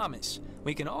 I promise.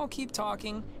 We can all keep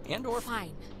talking, and or...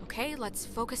 Fine, okay? Let's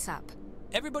focus up.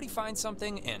 Everybody find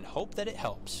something and hope that it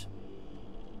helps.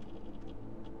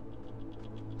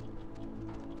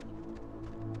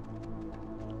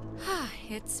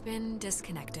 It's been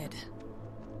disconnected.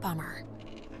 Bummer.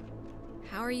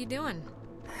 How are you doing?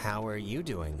 How are you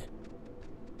doing?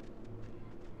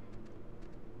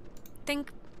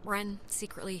 Think Ren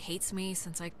secretly hates me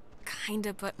since I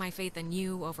kinda put my faith in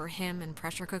you over him in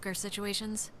pressure cooker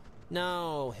situations?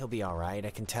 No, he'll be alright, I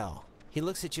can tell. He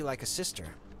looks at you like a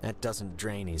sister. That doesn't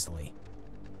drain easily.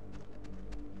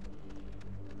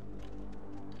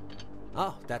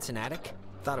 Oh, that's an attic?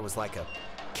 Thought it was like a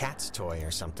cat's toy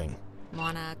or something.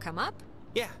 Wanna come up?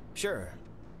 Yeah, sure.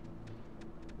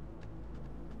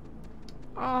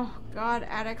 Oh god,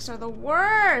 attics are the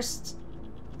worst!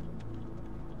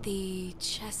 The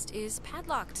chest is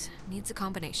padlocked. Needs a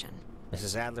combination.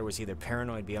 Mrs. Adler was either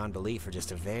paranoid beyond belief or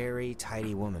just a very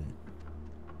tidy woman.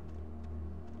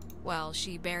 Well,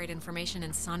 she buried information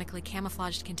in sonically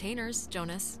camouflaged containers,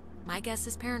 Jonas. My guess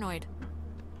is paranoid.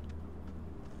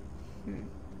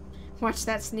 Watch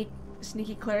that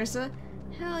sneaky Clarissa.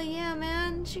 Hell yeah,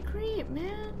 man. She creep,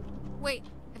 man. Wait,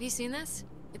 have you seen this?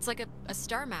 It's like a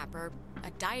star map or a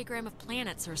diagram of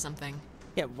planets or something.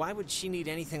 Yeah, why would she need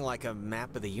anything like a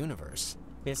map of the universe?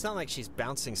 I mean, it's not like she's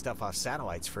bouncing stuff off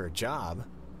satellites for a job.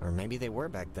 Or maybe they were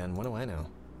back then, what do I know?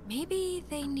 Maybe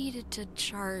they needed to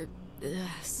chart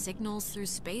signals through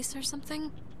space or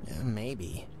something? Yeah,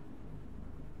 maybe.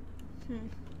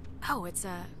 Oh, it's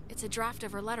a draft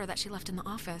of her letter that she left in the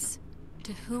office.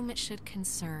 To whom it should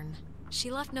concern. She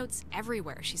left notes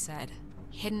everywhere, she said.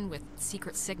 Hidden with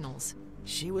secret signals.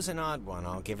 She was an odd one,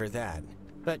 I'll give her that.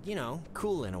 But, you know,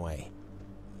 cool in a way.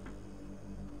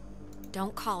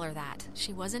 Don't call her that.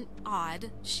 She wasn't odd,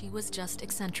 she was just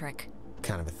eccentric.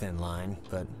 Kind of a thin line,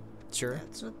 but sure.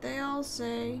 That's what they all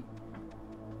say.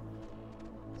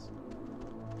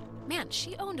 Man,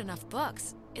 she owned enough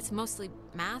books. It's mostly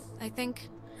math, I think.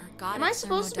 Am I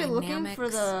supposed to be looking for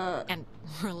the... And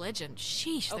religion.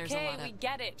 Sheesh, there's a lot of... Okay, we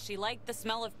get it. She liked the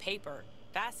smell of paper.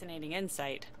 Fascinating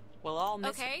insight. We'll all miss...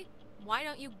 Okay, why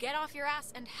don't you get off your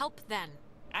ass and help then?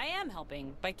 I am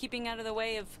helping, by keeping out of the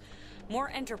way of more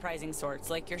enterprising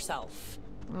sorts like yourself.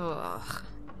 Ugh.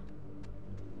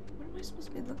 What am I supposed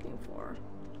to be looking for?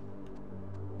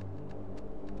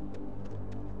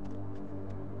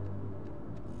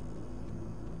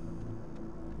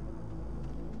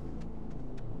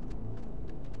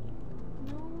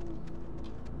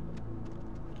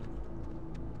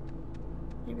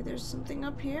 Maybe there's something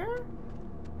up here?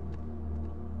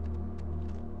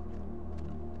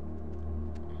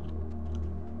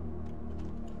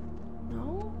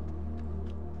 No?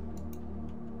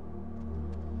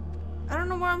 I don't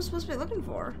know what I'm supposed to be looking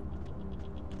for.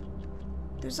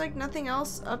 There's like nothing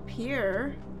else up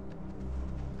here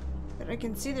that I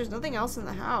can see. There's nothing else in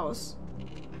the house.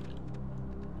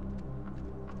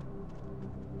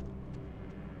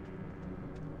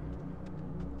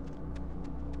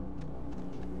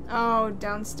 Oh,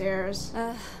 downstairs.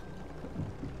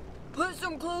 Put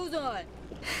some clothes on.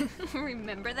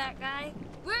 Remember that guy?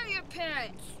 Where are your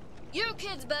parents? Your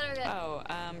kids better get... Oh,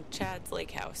 Chad's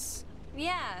lake house.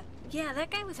 Yeah,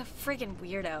 that guy was a freaking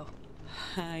weirdo.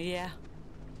 Yeah.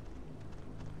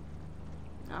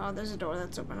 Oh, there's a door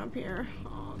that's open up here.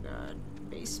 Oh god,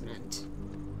 basement.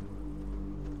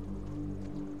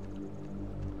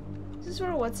 Is this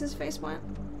where what's his face went?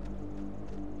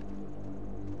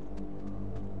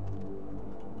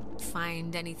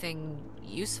 Find anything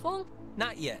useful?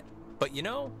 Not yet. But you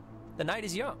know, the night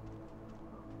is young.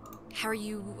 How are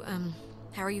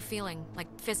you feeling? Like,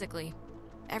 physically?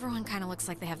 Everyone kind of looks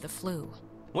like they have the flu.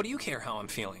 What do you care how I'm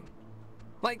feeling?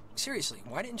 Like, seriously,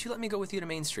 why didn't you let me go with you to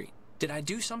Main Street? Did I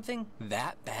do something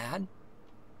that bad?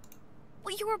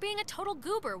 Well, you were being a total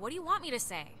goober. What do you want me to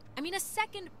say? I mean, a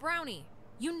second brownie.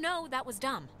 You know that was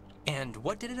dumb. And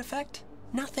what did it affect?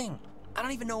 Nothing. I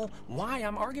don't even know why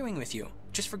I'm arguing with you.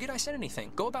 Just forget I said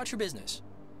anything. Go about your business.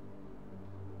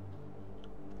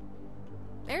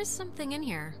 There's something in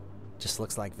here. Just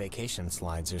looks like vacation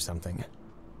slides or something.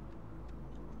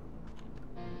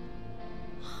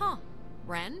 Huh.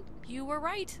 Ren, you were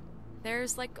right.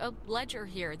 There's like a ledger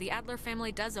here. The Adler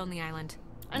family does own the island.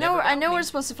 I know we're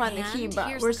supposed to find the key, but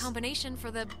here's the combination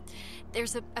for the...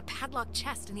 There's a padlocked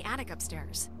chest in the attic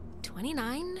upstairs.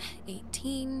 29,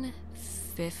 18,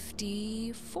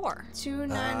 54.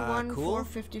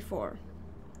 291454.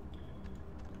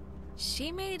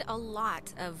 She made a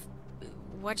lot of...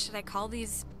 What should I call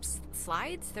these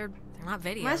slides? They're not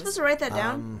videos. Am I supposed to write that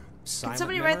down? Can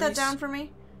somebody write that memories? down for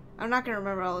me? I'm not gonna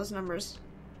remember all those numbers.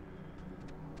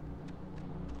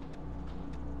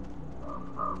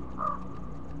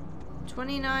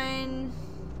 $29,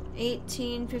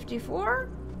 18, 54? Or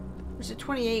is it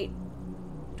 28?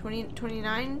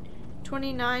 29,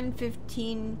 29,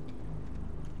 15.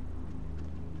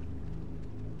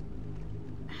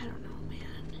 I don't know,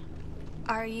 man.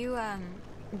 Are you,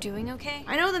 doing okay?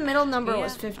 I know the middle number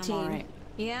was Yeah, 15. I'm all right.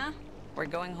 Yeah? We're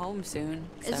going home soon.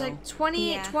 It's so- like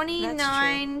 20, Yeah,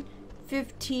 29,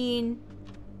 15,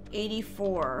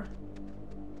 84.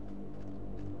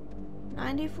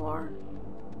 94?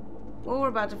 Well, we're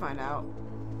about to find out.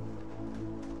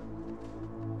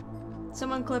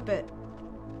 Someone clip it.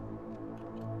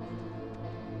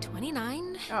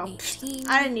 29, Oh, 18,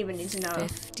 I didn't even need to know.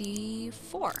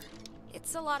 54.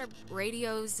 It's a lot of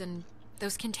radios and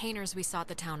those containers we saw at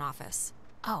the town office.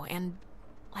 Oh, and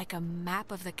like a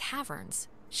map of the caverns.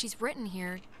 She's written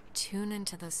here, tune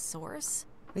into the source.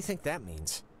 What do you think that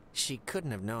means? She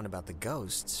couldn't have known about the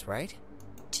ghosts, right?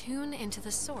 Tune into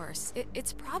the source.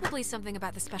 It's probably something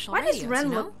about the special Why radios, does Ren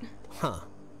you know? look... Huh.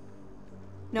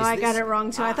 No, Is I got this- it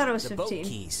wrong too. I thought it was the 15. boat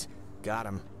keys. Got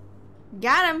him.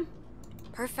 Got him.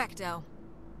 Perfecto.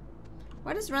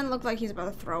 Why does Ren look like he's about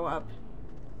to throw up?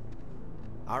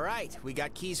 All right, we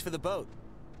got keys for the boat.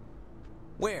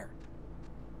 Where?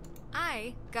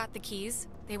 I got the keys.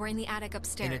 They were in the attic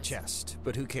upstairs. In a chest,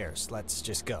 but who cares? Let's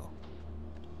just go.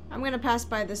 I'm gonna pass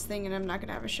by this thing and I'm not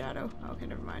gonna have a shadow. Okay,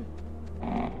 never mind.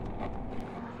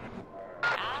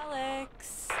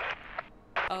 Alex.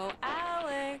 Oh,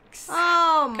 Alex.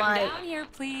 Oh my. Come down here,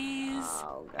 please.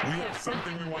 Oh, We have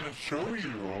something we want to show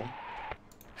you.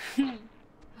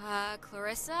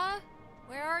 Clarissa?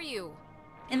 Where are you?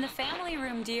 In the family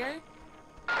room, dear.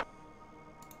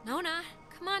 Nona,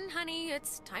 come on, honey.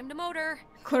 It's time to motor.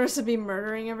 Clarissa be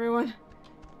murdering everyone?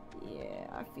 Yeah,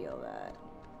 I feel that.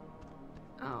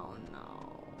 Oh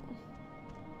no.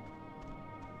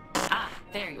 Ah,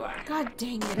 there you are. God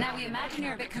dang it. Now we imagine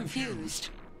you're a bit confused.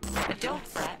 But don't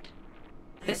fret.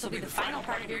 This will be the final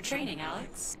part of your training,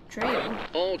 Alex. Training?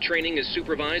 All training is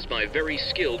supervised by very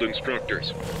skilled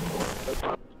instructors.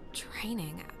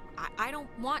 Training? I don't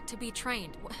want to be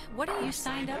trained. What are You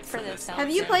signed up for this, Have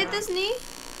you played this, Nee?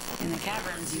 In the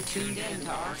caverns, you tuned in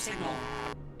to our signal.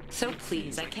 So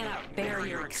please, I cannot bear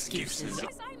your excuses.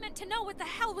 Because I meant to know what the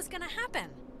hell was gonna happen.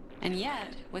 And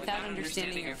yet, without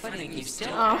understanding your footing, you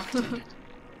still Oh. acted.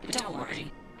 Don't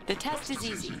worry. The test is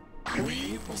easy.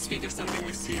 We will speak of something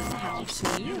we see in the house.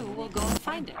 And you will go and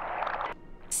find it.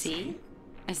 See?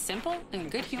 As simple and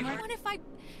good humor. What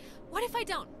if I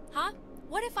don't, huh?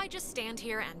 What if I just stand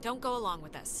here and don't go along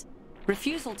with this?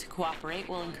 Refusal to cooperate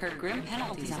will incur grim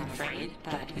penalties, I'm afraid,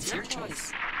 but it's your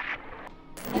choice.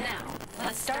 Now,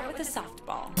 let's start with the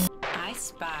softball. I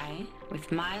spy,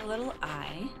 with my little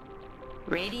eye,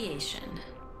 radiation.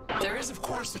 There is, of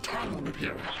course, a time limit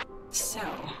here. So,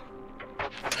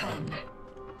 10,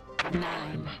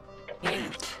 9,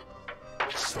 8,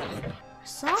 7,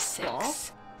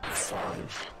 Softball?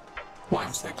 5.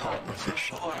 Once they call it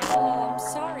official. Oh, I'm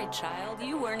sorry, child.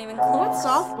 You weren't even close. What's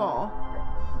softball?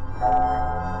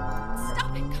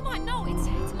 Stop it! Come on, no,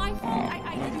 it's my fault.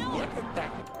 I know.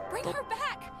 Bring her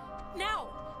back now.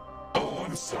 Oh,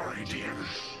 I'm sorry, dear.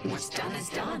 What's done is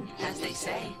done, as they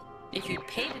say. If you'd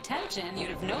paid attention,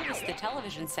 you'd have noticed the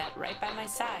television set right by my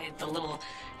side, the little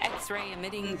X-ray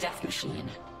emitting death machine.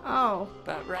 Oh.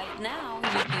 But right now,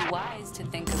 you'd be wise to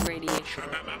think of radiation.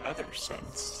 In another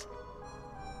sense.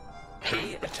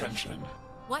 Pay attention.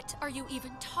 What are you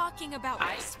even talking about?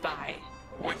 I spy.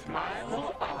 With my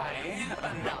little eye,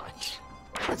 a knot.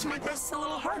 Let's make this a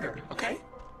little harder, okay?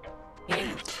 8.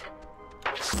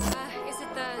 Is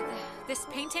it this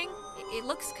painting? It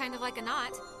looks kind of like a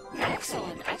knot.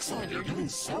 Excellent, excellent. You're doing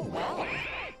so well.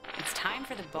 It's time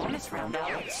for the bonus round,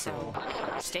 Alex, so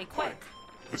stay quick.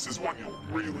 This is one you'll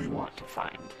really want to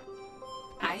find.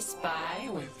 I spy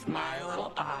With my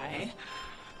little eye,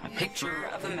 a picture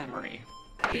of a memory.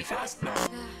 be fast now.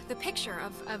 The picture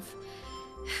of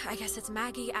I guess it's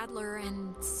Maggie, Adler,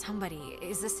 and somebody.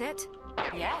 Is this it?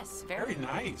 Yes, Very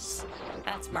nice.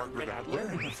 That's Margaret Adler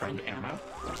and her friend Anna.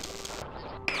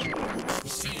 You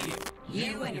see,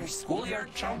 you and your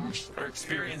schoolyard chums are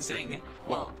experiencing,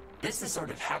 well, this has sort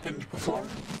of happened before.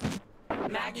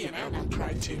 Maggie and Anna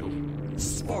tried to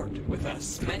sport with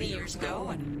us many years ago,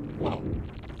 and, well,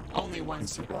 only one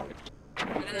survived.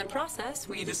 But in the process,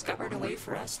 we discovered a way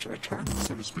for us to return,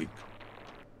 so to speak.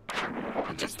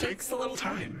 It just takes a little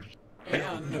time.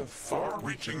 And a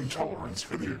far-reaching tolerance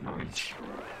for the ignorant.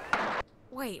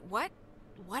 Wait, what?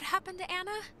 What happened to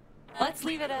Anna? Let's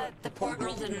leave it at the poor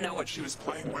girl didn't know what she was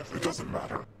Playing with, it doesn't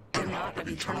matter. They're not of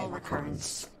eternal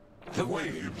recurrence. The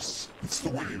waves. It's the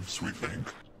waves, we think.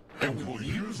 And we will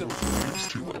use those waves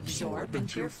to absorb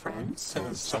into your friends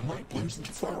as sunlight blooms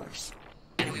into flowers.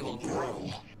 And we will grow.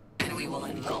 And we will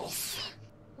engulf.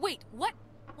 Wait, what?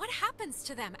 What happens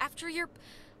to them after you're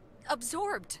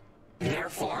absorbed? Their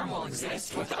form will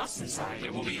exist with us inside.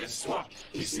 It will be a swap,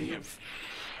 you see, of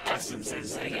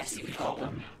essences, I guess you could call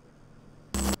them.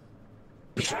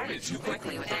 We tried it too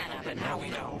quickly with Anna, but now we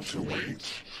know to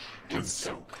wait and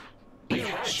soak. We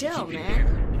had to keep you here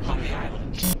on the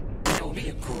island. It will be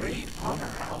a great honor,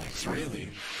 Alex, really,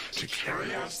 to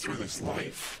carry us through this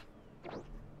life.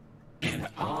 And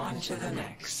on to the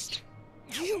next.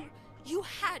 You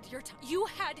had your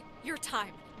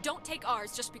time. Don't take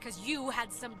ours just because you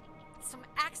had some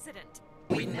accident.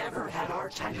 We never had our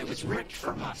time. It was ripped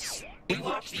from us. We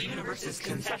watched the universe's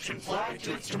conception fly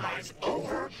to its demise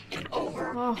over and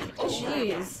over and over.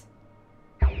 Jeez.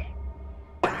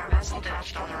 When our vessel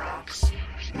dashed on the rocks,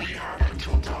 we had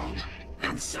until dawn,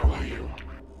 and so will you.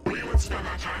 We would spend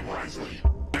that time wisely,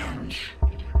 and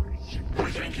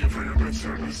we thank you for your good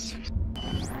service.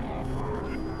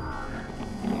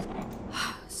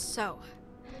 So,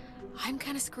 I'm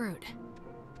kind of screwed.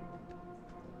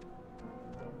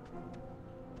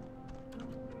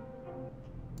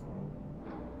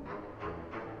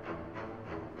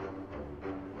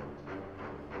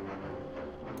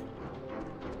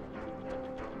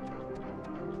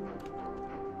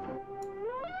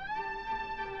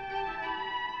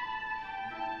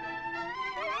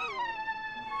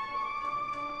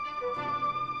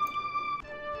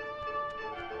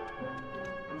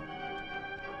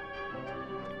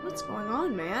 What's going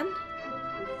on, man?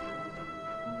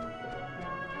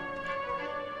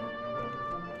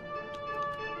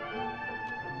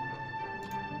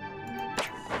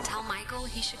 Tell Michael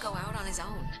he should go out on his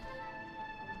own.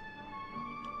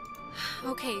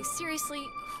 Okay, seriously,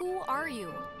 who are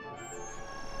you?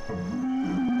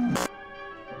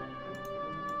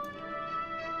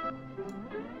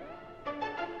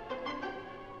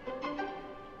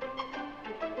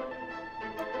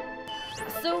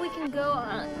 So we can go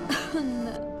on.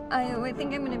 I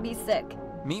think I'm gonna be sick.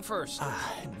 Me first.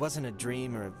 It wasn't a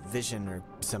dream or a vision or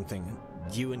something.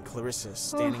 You and Clarissa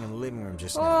standing in the living room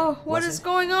just now. Oh, what is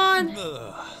going on?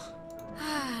 No.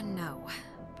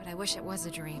 But I wish it was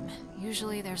a dream.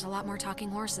 Usually there's a lot more talking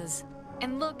horses.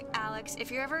 And look, Alex, if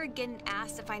you're ever getting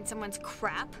asked to find someone's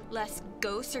crap, less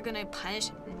ghosts are gonna punish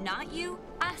not you,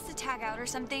 ask to tag out or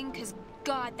something, cause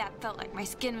God, that felt like my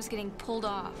skin was getting pulled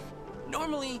off.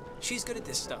 Normally, she's good at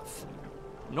this stuff.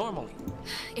 Normally.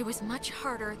 It was much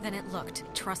harder than it looked,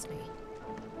 trust me.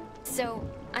 So,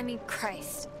 I mean,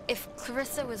 Christ, if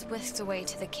Clarissa was whisked away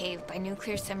to the cave by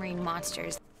nuclear submarine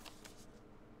monsters,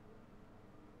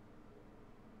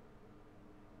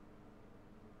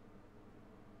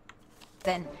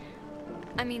 then,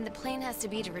 I mean, the plan has to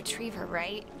be to retrieve her,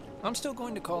 right? I'm still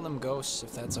going to call them ghosts,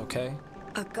 if that's okay.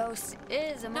 A ghost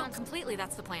is a No, monster. completely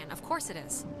that's the plan. Of course it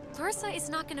is. Clarissa is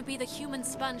not going to be the human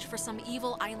sponge for some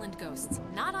evil island ghosts.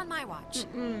 Not on my watch.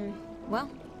 Well,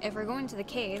 if we're going to the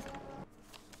cave...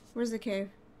 Where's the cave?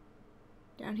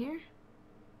 Down here?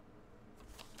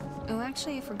 Oh,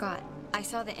 actually, I forgot. I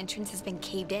saw the entrance has been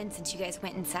caved in since you guys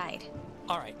went inside.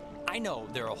 Alright, I know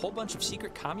there are a whole bunch of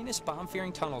secret communist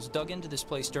bomb-fearing tunnels dug into this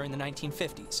place during the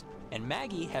 1950s. And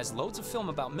Maggie has loads of film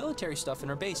about military stuff in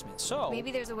her basement, so... Maybe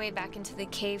there's a way back into the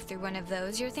cave through one of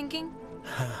those you're thinking?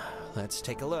 Let's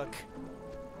take a look.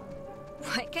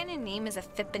 What kind of name is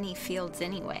Epiphany Fields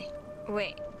anyway?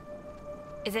 Wait,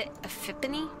 is it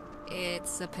Epiphany?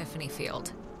 It's Epiphany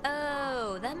Field.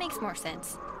 Oh, that makes more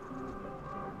sense.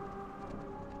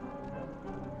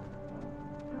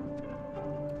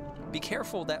 Be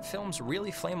careful, that film's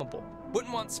really flammable.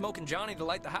 Wouldn't want Smokin' Johnny to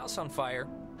light the house on fire.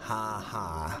 Ha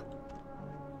ha.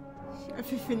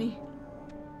 Epiphany.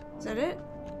 Is that it?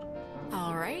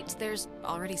 All right, there's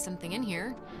already something in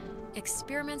here.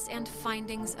 Experiments and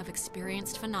Findings of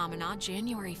Experienced Phenomena,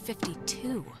 January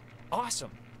 52.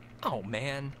 Awesome. Oh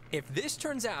man, if this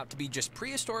turns out to be just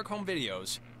prehistoric home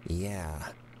videos... Yeah.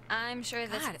 I'm sure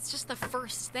this... God, it's just the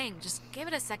first thing. Just give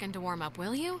it a second to warm up,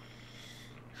 will you?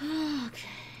 Okay.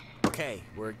 Okay,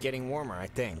 we're getting warmer, I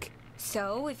think.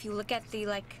 So, if you look at the,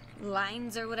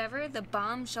 lines or whatever, the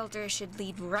bomb shelter should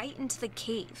lead right into the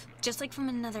cave, just like from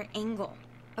another angle.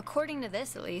 According to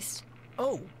this, at least.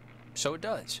 Oh, so it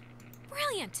does.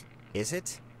 Brilliant! Is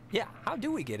it? Yeah, how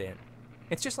do we get in?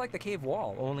 It's just like the cave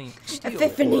wall, only steel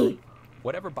Epiphany. or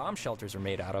whatever bomb shelters are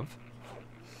made out of.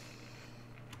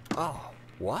 Oh,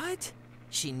 what?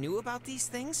 She knew about these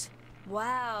things?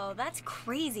 Wow, that's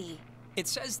crazy. It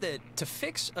says that to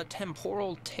fix a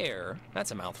temporal tear,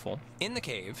 that's a mouthful, in the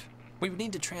cave, we would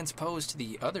need to transpose to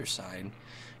the other side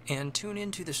and tune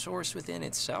into the source within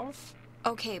itself?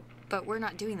 Okay, but we're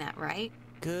not doing that, right?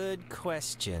 Good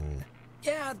question.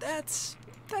 Yeah, that's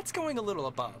going a little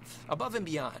above and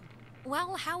beyond.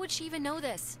 Well, how would she even know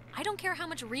this? I don't care how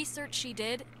much research she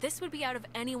did, this would be out of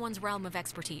anyone's realm of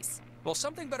expertise. Well,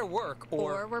 something better work,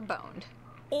 Or we're boned.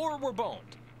 Or we're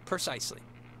boned. Precisely.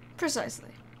 Precisely.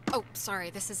 Oh,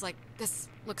 sorry, this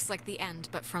looks like the end,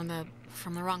 but from the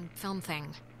wrong film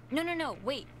thing. No,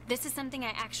 wait. This is something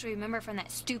I actually remember from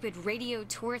that stupid radio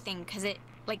tour thing, because it,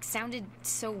 like, sounded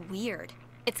so weird.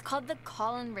 It's called the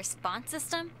call and response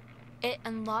system. It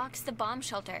unlocks the bomb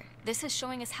shelter. This is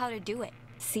showing us how to do it.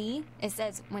 See? It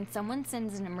says, when someone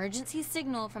sends an emergency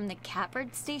signal from the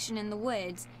Catbird station in the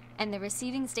woods, and the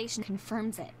receiving station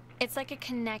confirms it. It's like a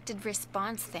connected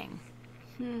response thing.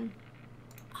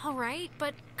 All right,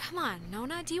 but come on,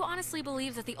 Nona, do you honestly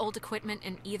believe that the old equipment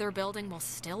in either building will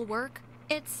still work?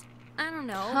 I don't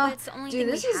know, but it's the only thing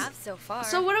we have so far.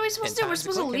 So what are we supposed to do? We're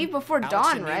supposed to leave before dawn,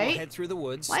 Alex and me right? will head through the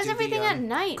woods. Why is do everything the, at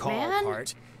night, call man?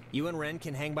 Part. You and Ren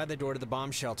can hang by the door to the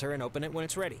bomb shelter and open it when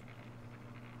it's ready.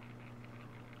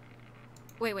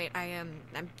 Wait,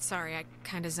 I'm sorry, I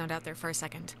kind of zoned out there for a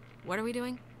second. What are we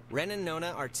doing? Ren and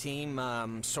Nona are team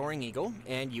Soaring Eagle,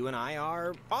 and you and I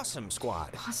are Awesome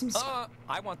Squad. Awesome Squad.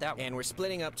 I want that one. And we're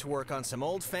splitting up to work on some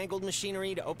old-fangled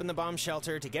machinery to open the bomb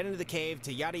shelter, to get into the cave,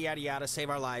 to yada yada yada, save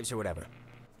our lives or whatever.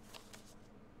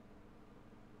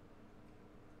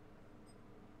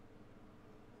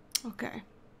 Okay.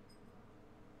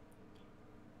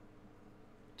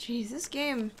 Jeez, this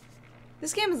game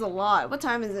is a lot. What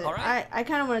time is it? All right. I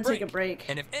kind of want to take a break.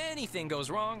 And if anything goes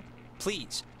wrong,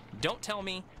 please don't tell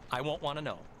me. I won't want to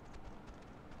know.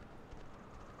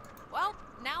 Well,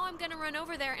 now I'm gonna run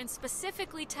over there and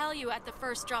specifically tell you at the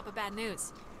first drop of bad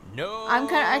news. No.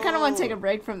 I kind of want to take a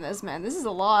break from this, man. This is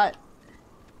a lot.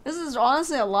 This is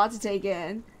honestly a lot to take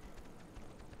in.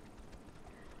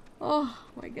 Oh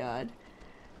my god.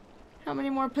 How many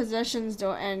more possessions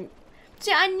do and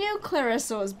see, I knew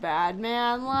Clarissa was bad,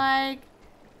 man. Like,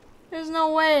 there's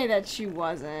no way that she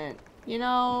wasn't. You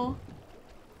know?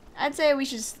 I'd say we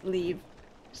should just leave.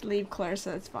 Just leave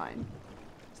Clarissa, it's fine.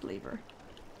 Just leave her.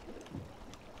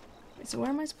 Wait, so where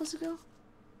am I supposed to go?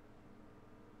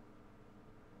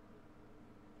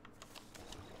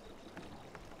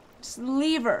 Just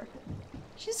leave her.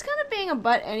 She's kind of being a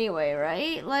butt anyway,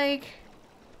 right? Like...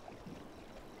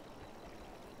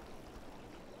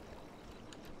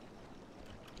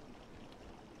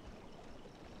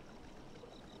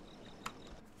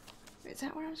 Is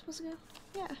that where I'm supposed to go?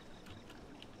 Yeah.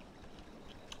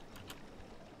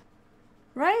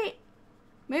 Right?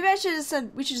 Maybe I should have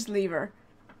said we should just leave her.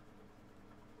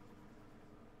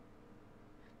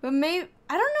 But maybe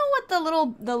I don't know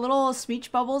what the little speech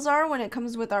bubbles are when it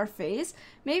comes with our face.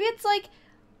 Maybe it's like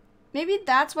maybe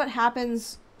that's what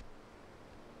happens.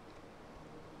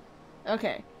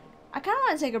 Okay. I kind of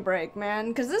want to take a break,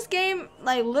 man, cuz this game,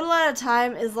 like, little at a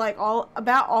time is like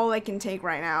all I can take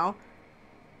right now.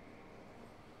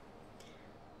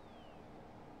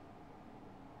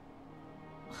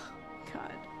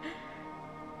 God.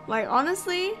 Like,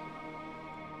 honestly,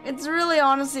 it's really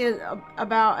honestly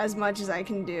about as much as I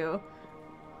can do.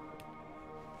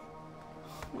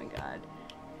 Oh my god.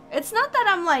 It's not that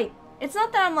I'm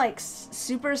like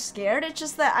super scared. It's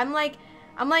just that I'm like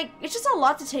it's just a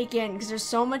lot to take in because there's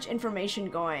so much information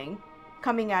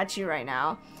coming at you right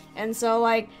now. And so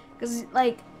cuz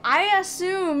I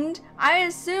assumed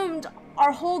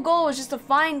our whole goal was just to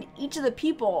find each of the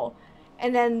people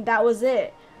and then that was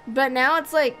it. But now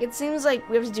it's like, it seems like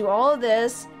we have to do all of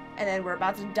this, and then we're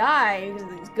about to die because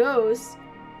of these ghosts.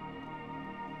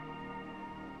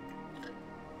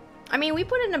 I mean, we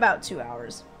put in about 2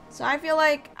 hours. So I feel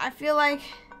like, I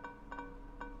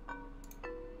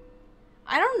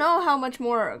don't know how much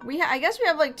more, I guess we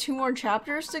have like 2 more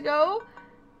chapters to go,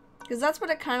 because that's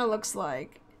what it kind of looks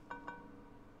like.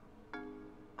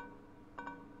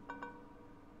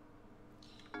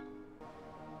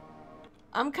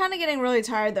 I'm kind of getting really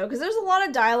tired though, because there's a lot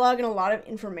of dialogue and a lot of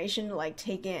information to like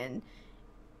take in.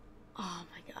 Oh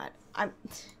my god,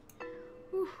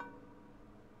 whew.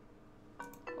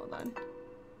 Hold on.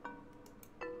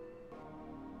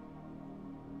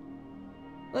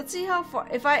 Let's see how far.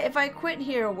 If I quit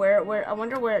here, where I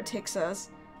wonder where it takes us.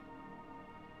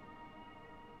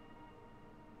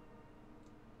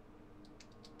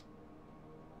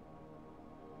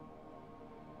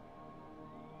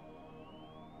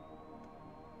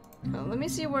 Oh, let me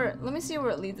see where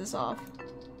it leads us off.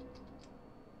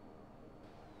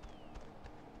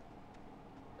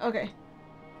 Okay.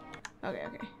 Okay,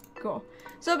 cool.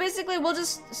 So basically, we'll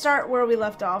just start where we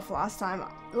left off last time.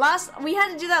 We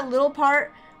had to do that little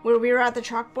part where we were at the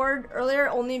chalkboard earlier,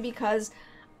 only because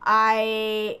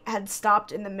I had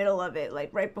stopped in the middle of it, like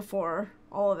right before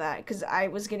all of that, because I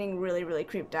was getting really, really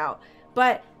creeped out.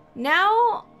 But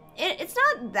now, it's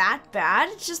not that bad.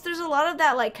 It's just there's a lot of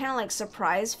that, like, kind of like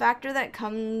surprise factor that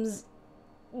comes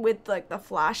with, like, the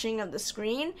flashing of the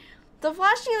screen. The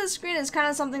flashing of the screen is kind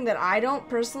of something that I don't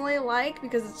personally like,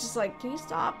 because it's just like, can you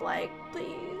stop, like,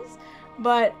 please?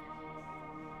 But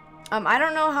I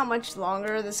don't know how much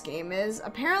longer this game is.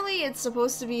 Apparently it's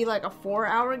supposed to be like a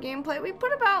 4-hour gameplay. We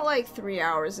put about like 3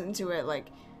 hours into it. Like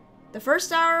the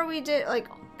first hour we did, like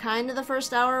kind of the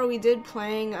first hour we did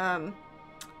playing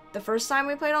the first time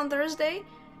we played on Thursday,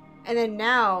 and then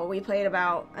now we played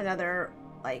about another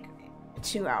like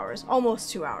 2 hours, almost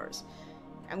 2 hours.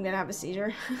 I'm gonna have a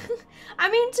seizure.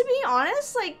 I mean, to be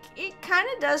honest, like, it kind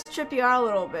of does trip you out a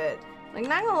little bit. Like,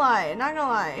 not gonna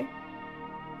lie.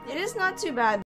 It is not too bad.